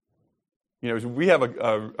 We have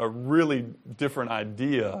a really different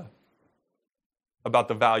idea about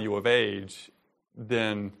the value of age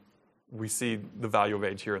than we see the value of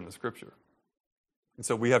age here in the Scripture. And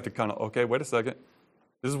so we have to kind of, okay, wait a second.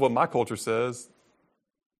 This is what my culture says,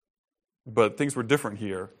 but things were different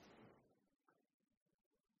here.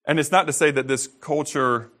 And it's not to say that this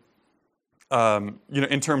culture,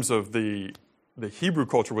 in terms of the Hebrew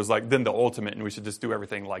culture was like then the ultimate and we should just do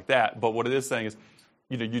everything like that. But what it is saying is,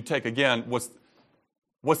 you take, again, what's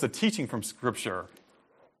the teaching from Scripture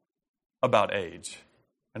about age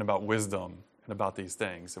and about wisdom and about these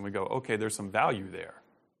things? And we go, okay, there's some value there.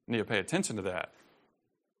 You need to pay attention to that.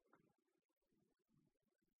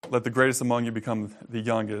 Let the greatest among you become the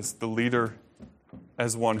youngest, the leader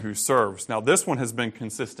as one who serves. Now, this one has been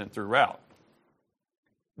consistent throughout.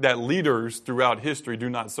 That leaders throughout history do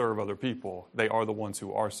not serve other people. They are the ones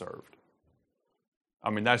who are served. I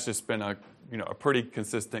mean, that's just been a pretty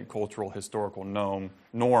consistent cultural, historical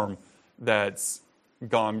norm that's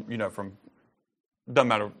gone, from, doesn't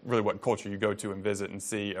matter really what culture you go to and visit and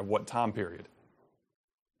see at what time period.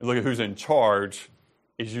 You look at who's in charge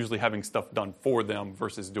is usually having stuff done for them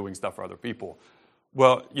versus doing stuff for other people.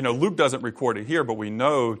 Well, Luke doesn't record it here, but we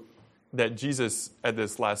know that Jesus at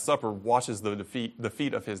this Last Supper washes the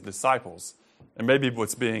feet of his disciples. And maybe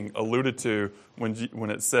what's being alluded to when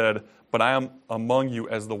it said, but I am among you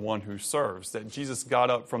as the one who serves. That Jesus got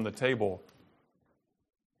up from the table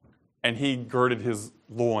and he girded his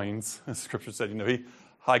loins. As Scripture said, he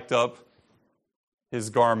hiked up his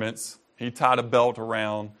garments. He tied a belt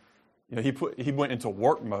around. He went into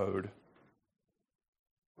work mode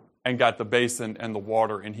and got the basin and the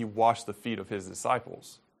water and he washed the feet of his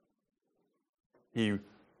disciples. He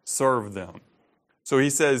served them. So he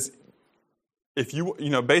says, if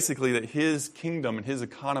basically that his kingdom and his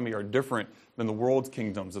economy are different than the world's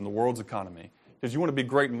kingdoms and the world's economy. Because you want to be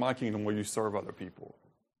great in my kingdom where you serve other people.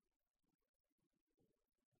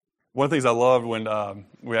 One of the things I loved when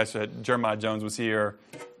we actually had Jeremiah Jones was here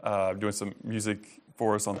doing some music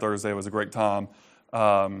for us on Thursday. It was a great time.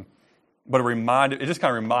 But it just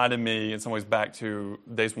kind of reminded me in some ways back to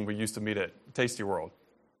days when we used to meet at Tasty World.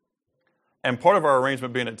 And part of our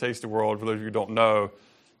arrangement being at Tasty World, for those of you who don't know,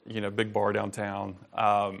 big bar downtown,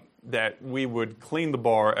 that we would clean the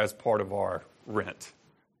bar as part of our rent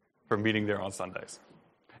for meeting there on Sundays.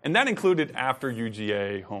 And that included after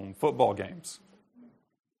UGA home football games.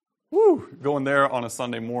 Going there on a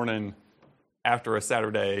Sunday morning after a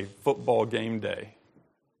Saturday football game day.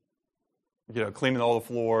 Cleaning all the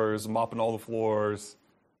floors, mopping all the floors,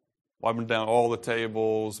 wiping down all the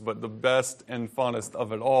tables, but the best and funnest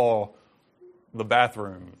of it all, the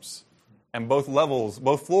bathrooms. And both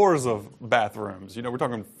floors of bathrooms. We're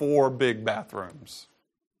talking 4 big bathrooms.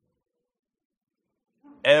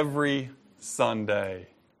 Every Sunday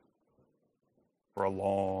for a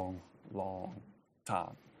long, long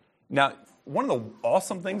time. Now, one of the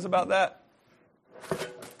awesome things about that,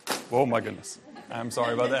 oh my goodness, I'm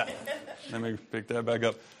sorry about that. Let me pick that back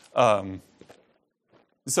up.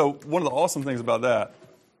 So one of the awesome things about that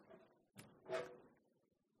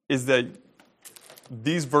is that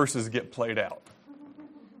these verses get played out.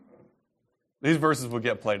 These verses will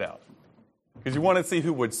get played out. Because you want to see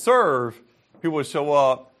who would serve, who would show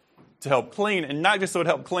up to help clean, and not just so it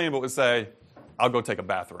help clean, but would say, I'll go take a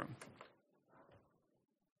bathroom.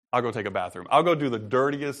 I'll go take a bathroom. I'll go do the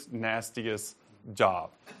dirtiest, nastiest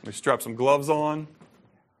job. Let me strap some gloves on.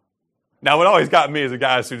 Now, what always got me is the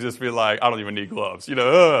guys who just feel like, I don't even need gloves,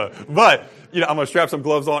 But, I'm going to strap some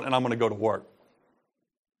gloves on and I'm going to go to work.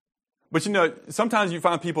 But, sometimes you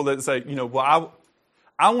find people that say, well,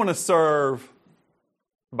 I want to serve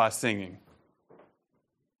by singing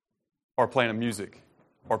or playing music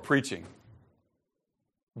or preaching,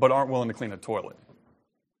 but aren't willing to clean a toilet.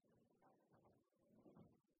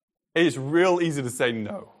 It's real easy to say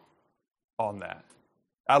no on that.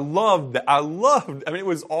 I loved that. It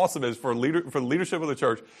was awesome as for the leadership of the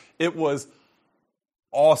church. It was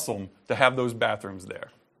awesome to have those bathrooms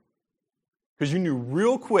there. Because you knew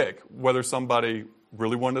real quick whether somebody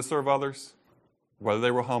really wanted to serve others, whether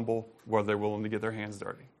they were humble, whether they were willing to get their hands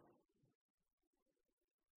dirty.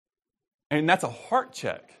 And that's a heart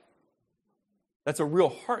check. That's a real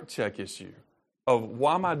heart check issue of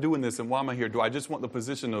why am I doing this and why am I here? Do I just want the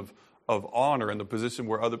position of honor and the position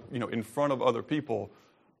where in front of other people,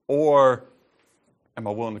 or am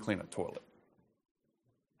I willing to clean a toilet?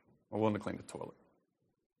 Am I willing to clean the toilet?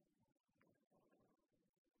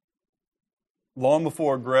 Long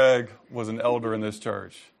before Greg was an elder in this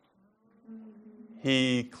church,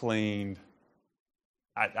 he cleaned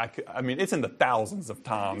I mean, it's in the thousands of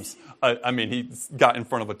times. He got in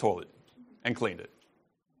front of a toilet and cleaned it.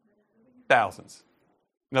 Thousands.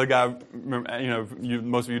 Another guy,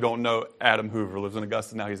 most of you don't know Adam Hoover, lives in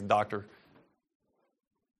Augusta now. He's a doctor.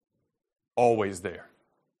 Always there.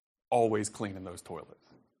 Always cleaning those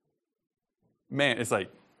toilets. Man, it's like,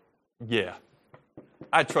 yeah.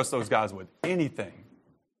 I trust those guys with anything.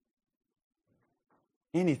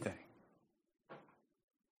 Anything.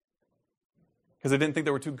 Because I didn't think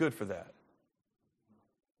they were too good for that.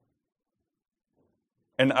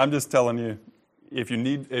 And I'm just telling you, if you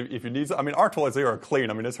need, our toilets, they are clean.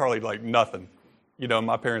 I mean, it's hardly like nothing.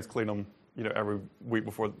 My parents clean them, every week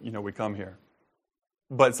before, we come here.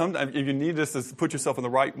 But sometimes if you need just to put yourself in the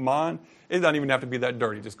right mind, it doesn't even have to be that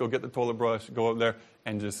dirty. Just go get the toilet brush, go up there,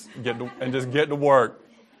 and just get to work.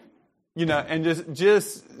 And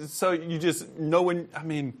just so you just know when,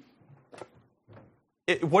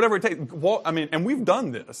 whatever it takes. And we've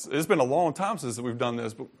done this. It's been a long time since we've done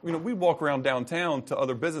this. But, we walk around downtown to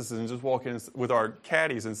other businesses and just walk in with our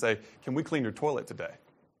caddies and say, can we clean your toilet today?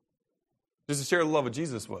 Just to share the love of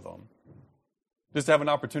Jesus with them. Just to have an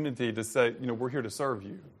opportunity to say, we're here to serve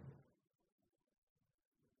you.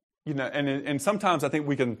 And sometimes I think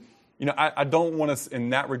we can, I don't want us in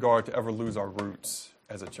that regard to ever lose our roots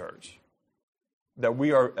as a church. That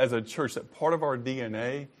we are, as a church, that part of our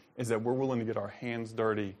DNA is that we're willing to get our hands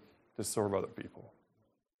dirty to serve other people.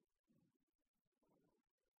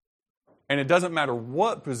 And it doesn't matter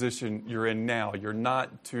what position you're in now, you're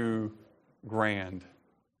not too grand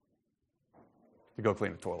to go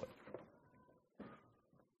clean a toilet.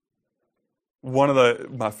 One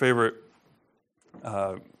of my favorite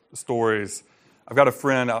stories, I've got a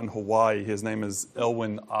friend out in Hawaii. His name is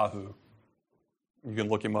Elwin Ahu. You can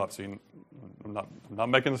look him up. So I'm not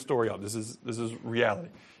making the story up. This is reality.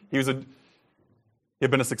 He had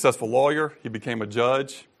been a successful lawyer. He became a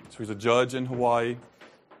judge. So he's a judge in Hawaii.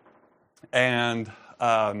 And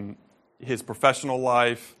his professional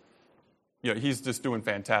life, he's just doing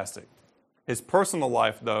fantastic. His personal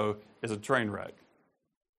life, though, is a train wreck.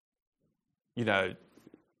 He and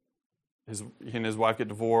his wife get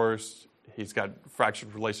divorced. He's got a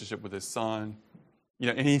fractured relationship with his son.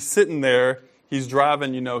 And he's sitting there. He's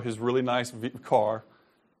driving, his really nice car.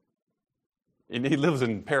 And he lives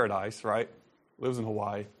in paradise, right? Lives in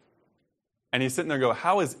Hawaii. And he's sitting there going,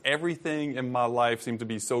 how is everything in my life seem to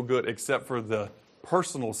be so good except for the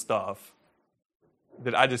personal stuff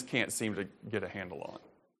that I just can't seem to get a handle on?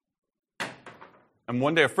 And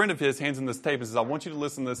one day a friend of his hands him this tape and says, I want you to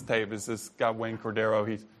listen to this tape. It's this guy, Wayne Cordero.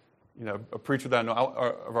 He's a preacher that I know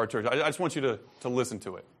of our church. I just want you to listen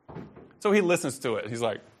to it. So he listens to it. He's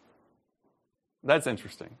like, that's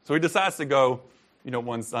interesting. So he decides to go,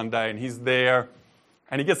 one Sunday, and he's there.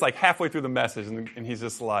 And he gets like halfway through the message, and he's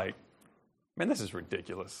just like, man, this is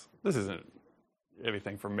ridiculous. This isn't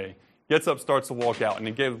anything for me. Gets up, starts to walk out, and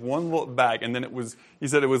he gave one look back, and then he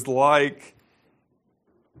said it was like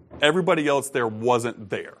everybody else there wasn't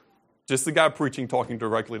there. Just the guy preaching, talking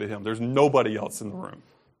directly to him. There's nobody else in the room,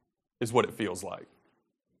 is what it feels like.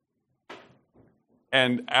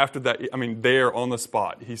 And after that, there on the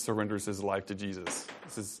spot, he surrenders his life to Jesus. He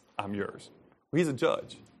says, I'm yours. Well, he's a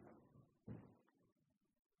judge.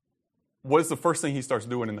 What is the first thing he starts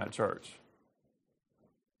doing in that church?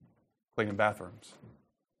 Cleaning bathrooms.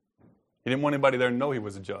 He didn't want anybody there to know he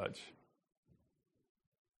was a judge.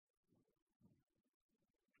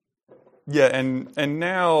 Yeah, and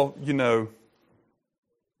now,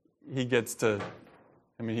 he gets to,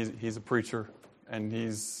 he's a preacher, and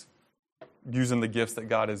he's using the gifts that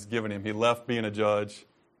God has given him. He left being a judge,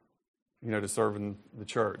 to serve in the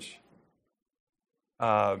church.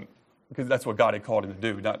 Because that's what God had called him to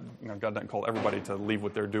do. God doesn't call everybody to leave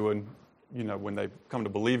what they're doing, when they come to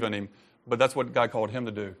believe in him. But that's what God called him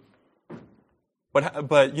to do. But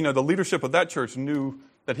the leadership of that church knew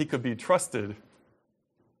that he could be trusted.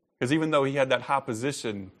 Because even though he had that high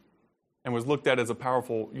position and was looked at as a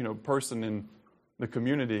powerful, person in the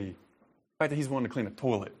community, the fact that he's willing to clean a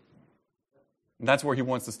toilet, and that's where he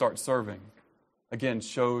wants to start serving, again,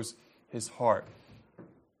 shows his heart.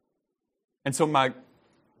 And so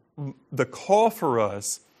the call for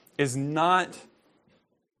us is not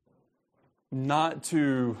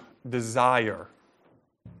to desire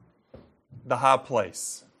the high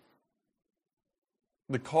place.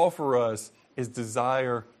 The call for us is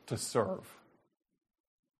desire to serve.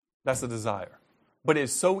 That's the desire. But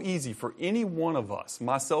it's so easy for any one of us,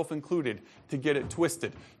 myself included, to get it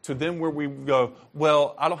twisted to then where we go,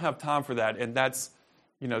 well, I don't have time for that. And that's,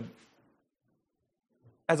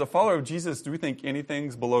 as a follower of Jesus, do we think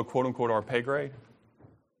anything's below, quote unquote, our pay grade?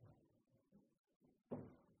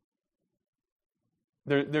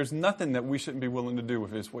 There's nothing that we shouldn't be willing to do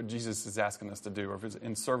if it's what Jesus is asking us to do, or if it's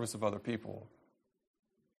in service of other people.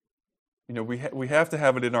 We have to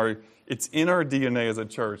have it it's in our DNA as a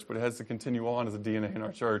church, but it has to continue on as a DNA in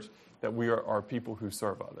our church that we are people who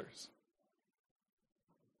serve others.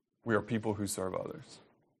 We are people who serve others.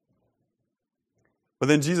 But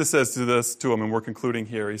then Jesus says to them, and we're concluding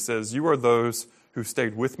here, he says, "You are those who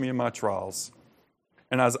stayed with me in my trials,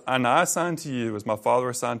 and I assigned to you, as my Father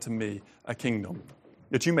assigned to me, a kingdom,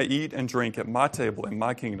 that you may eat and drink at my table in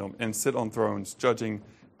my kingdom and sit on thrones, judging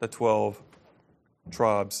the 12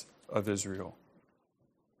 tribes of Israel."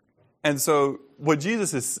 And so what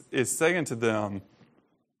Jesus is saying to them,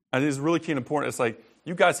 and it is really key and important, it's like,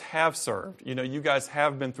 you guys have served. You guys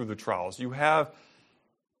have been through the trials. You have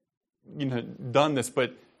done this,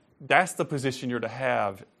 but that's the position you're to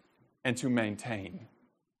have and to maintain.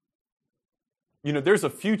 There's a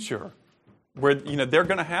future where they are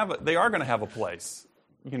going to have a place.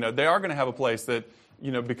 They are going to have a place that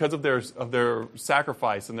because of their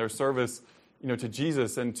sacrifice and their service to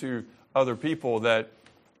Jesus and to other people, that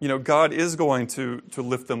God is going to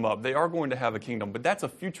lift them up. They are going to have a kingdom, but that's a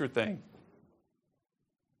future thing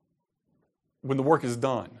when the work is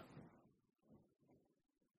done.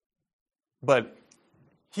 But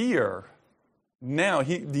here, now,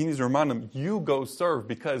 he needs to remind them, you go serve,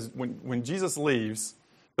 because when Jesus leaves,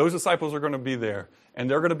 those disciples are going to be there, and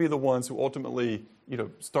they're going to be the ones who ultimately,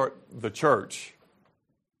 start the church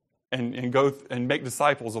and go and make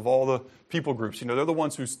disciples of all the people groups. They're the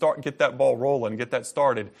ones who get that ball rolling, get that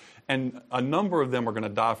started, and a number of them are going to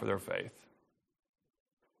die for their faith.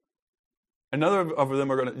 Another of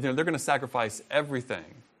them are going to, they're going to sacrifice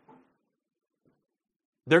everything.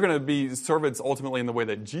 They're going to be servants ultimately in the way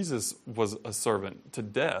that Jesus was a servant to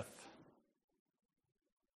death.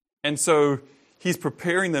 And so he's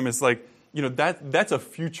preparing them as like, that's a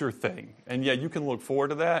future thing. And yeah, you can look forward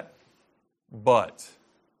to that. But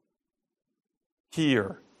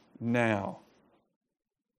here, now,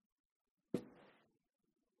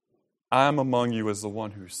 I'm among you as the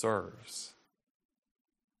one who serves.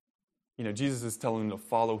 Jesus is telling them to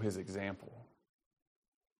follow his example.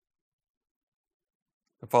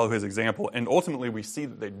 To follow his example. And ultimately, we see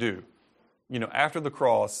that they do. After the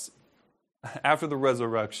cross, after the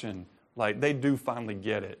resurrection, they do finally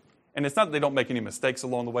get it. And it's not that they don't make any mistakes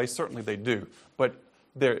along the way. Certainly they do. But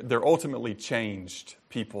they're ultimately changed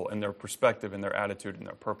people in their perspective, and their attitude, and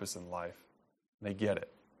their purpose in life. They get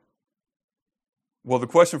it. Well, the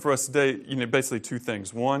question for us today, basically two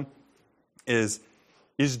things. One is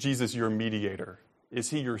Jesus your mediator?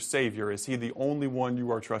 Is he your Savior? Is he the only one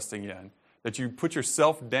you are trusting in? That you put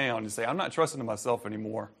yourself down and say, I'm not trusting in myself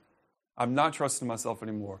anymore. I'm not trusting myself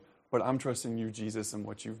anymore, but I'm trusting you, Jesus, and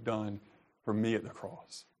what you've done for me at the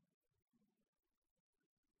cross.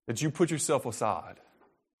 That you put yourself aside.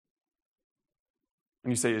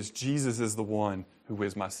 And you say, Jesus is the one who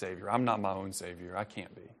is my Savior. I'm not my own Savior. I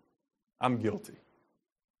can't be. I'm guilty.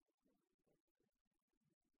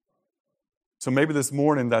 So maybe this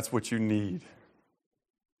morning that's what you need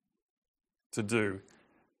to do.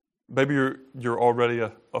 Maybe you're already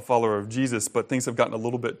a follower of Jesus, but things have gotten a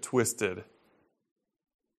little bit twisted.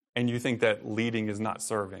 And you think that leading is not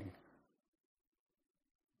serving.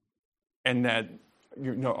 And that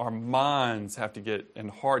our minds have to get,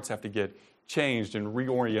 and hearts have to get changed and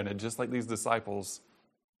reoriented, just like these disciples,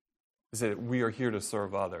 is that we are here to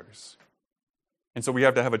serve others. And so we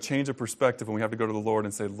have to have a change of perspective, and we have to go to the Lord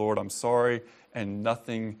and say, Lord, I'm sorry, and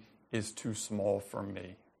nothing is too small for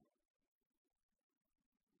me.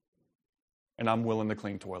 And I'm willing to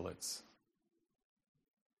clean toilets.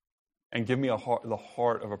 And give me the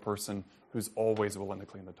heart of a person who's always willing to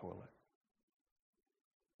clean the toilet.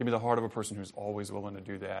 Give me the heart of a person who's always willing to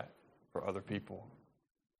do that for other people.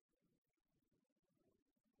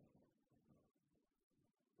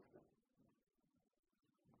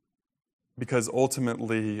 Because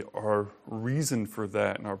ultimately our reason for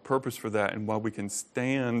that and our purpose for that, and why we can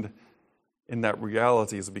stand in that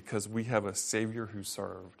reality, is because we have a Savior who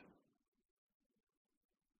served.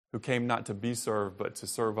 Who came not to be served, but to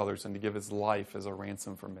serve others and to give his life as a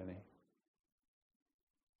ransom for many.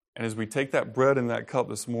 And as we take that bread and that cup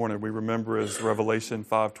this morning, we remember, as Revelation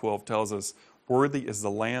 5:12 tells us, worthy is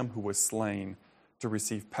the Lamb who was slain to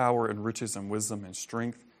receive power and riches and wisdom and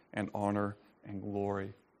strength and honor and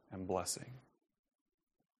glory and blessing.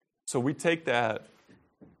 So we take that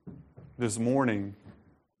this morning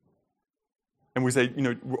and we say,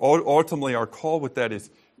 ultimately our call with that is,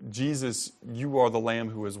 Jesus, you are the Lamb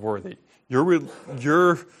who is worthy. You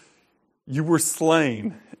were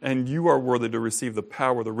slain, and you are worthy to receive the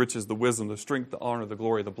power, the riches, the wisdom, the strength, the honor, the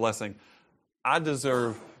glory, the blessing. I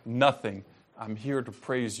deserve nothing. I'm here to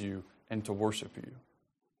praise you and to worship you.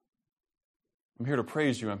 I'm here to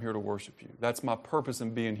praise you. I'm here to worship you. That's my purpose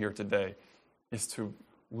in being here today, is to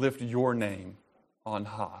lift your name on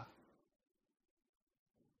high.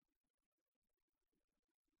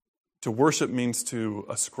 To worship means to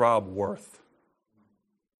ascribe worth,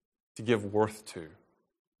 to give worth to.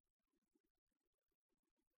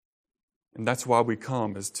 And that's why we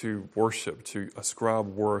come, is to worship, to ascribe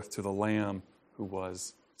worth to the Lamb who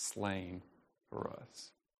was slain for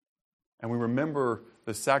us. And we remember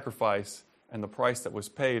the sacrifice and the price that was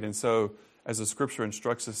paid. And so, as the Scripture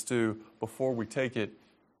instructs us to, before we take it,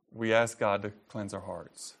 we ask God to cleanse our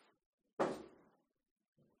hearts,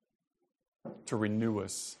 to renew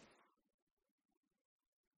us.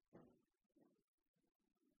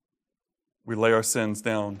 We lay our sins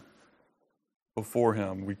down before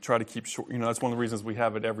Him. We try to keep short. That's one of the reasons we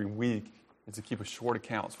have it every week, is to keep a short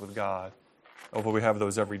accounts with God. Although we have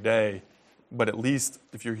those every day. But at least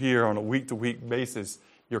if you're here on a week-to-week basis,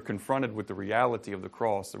 you're confronted with the reality of the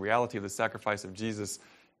cross, the reality of the sacrifice of Jesus.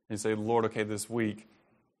 And you say, Lord, okay, this week,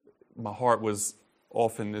 my heart was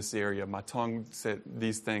off in this area. My tongue said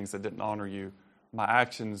these things that didn't honor you. My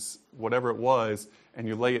actions, whatever it was, and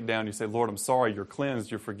you lay it down. You say, Lord, I'm sorry. You're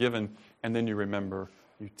cleansed. You're forgiven. And then you remember,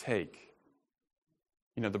 you take,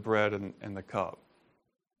 the bread and the cup.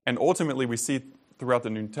 And ultimately, we see throughout the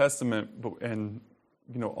New Testament and,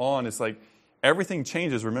 on, it's like everything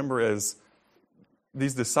changes. Remember, as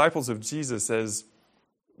these disciples of Jesus, as,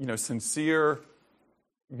 sincere,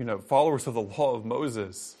 followers of the law of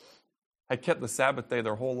Moses, had kept the Sabbath day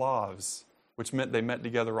their whole lives, which meant they met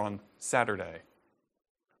together on Saturday.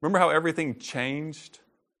 Remember how everything changed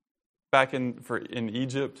back in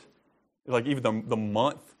Egypt? Like even the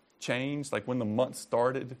month changed, like when the month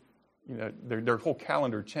started, their whole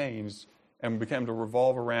calendar changed and began to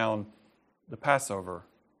revolve around the Passover.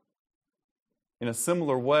 In a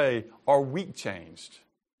similar way, our week changed,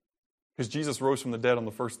 because Jesus rose from the dead on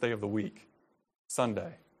the first day of the week,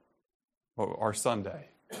 Sunday, or our Sunday.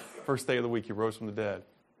 First day of the week, He rose from the dead.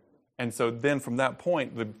 And so then from that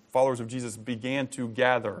point, the followers of Jesus began to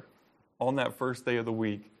gather on that first day of the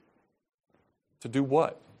week to do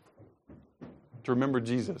what? To remember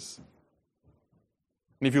Jesus.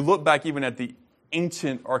 And if you look back even at the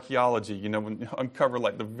ancient archaeology, when you uncover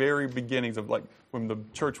like the very beginnings of like when the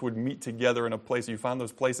church would meet together in a place, you find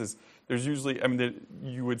those places, there's usually,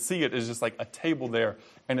 you would see it as just like a table there,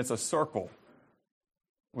 and it's a circle.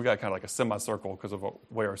 We got kind of like a semicircle because of the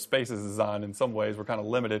way our space is designed. In some ways, we're kind of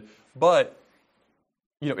limited. But,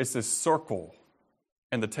 it's this circle,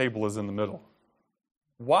 and the table is in the middle.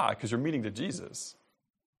 Why? Because you're meeting to Jesus.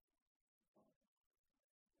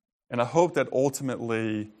 And I hope that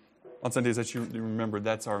ultimately, on Sundays, that you remember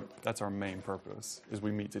that's our main purpose, is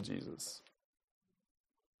we meet to Jesus.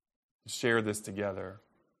 Share this together.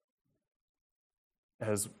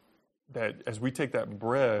 As we take that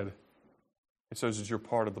bread, it shows that you're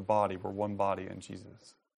part of the body. We're one body in Jesus.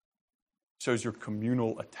 It shows your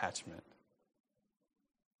communal attachment.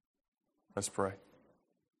 Let's pray.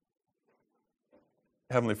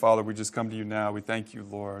 Heavenly Father, we just come to you now. We thank you,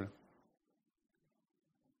 Lord,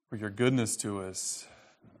 for your goodness to us.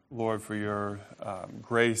 Lord, for your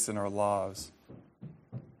grace in our lives.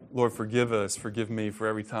 Lord, forgive us, forgive me for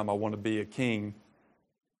every time I want to be a king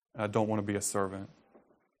and I don't want to be a servant.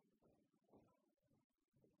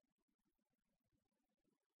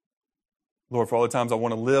 Lord, for all the times I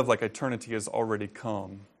want to live like eternity has already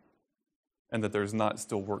come and that there's not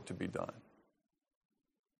still work to be done.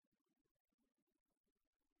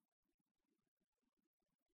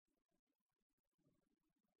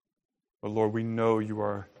 But Lord, we know you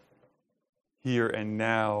are here and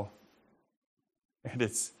now, and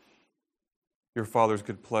it's your Father's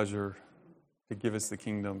good pleasure to give us the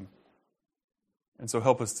kingdom. And so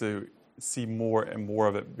help us to see more and more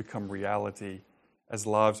of it become reality as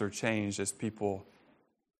lives are changed, as people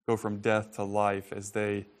go from death to life, as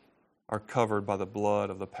they are covered by the blood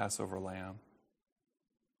of the Passover Lamb.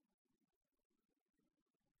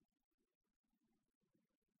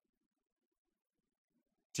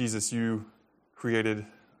 Jesus, you created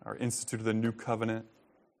or instituted a new covenant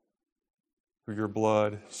through your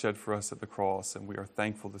blood shed for us at the cross, and we are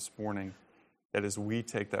thankful this morning that as we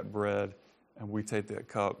take that bread and we take that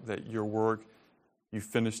cup, that your work, you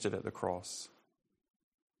finished it at the cross.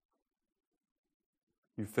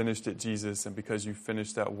 You finished it, Jesus, and because you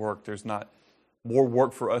finished that work, there's not more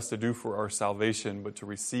work for us to do for our salvation, but to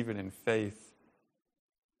receive it in faith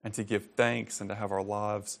and to give thanks and to have our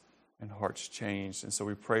lives and hearts changed. And so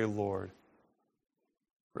we pray, Lord,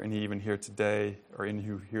 for any even here today or any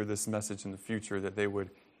who hear this message in the future, that they would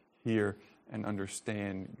hear and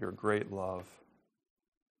understand your great love.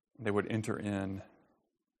 They would enter in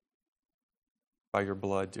by your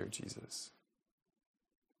blood, dear Jesus.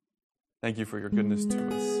 Thank you for your goodness to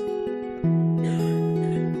us.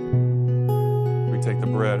 We take the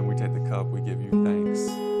bread and we take the cup. We give you thanks.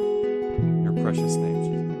 In your precious name,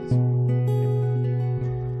 Jesus.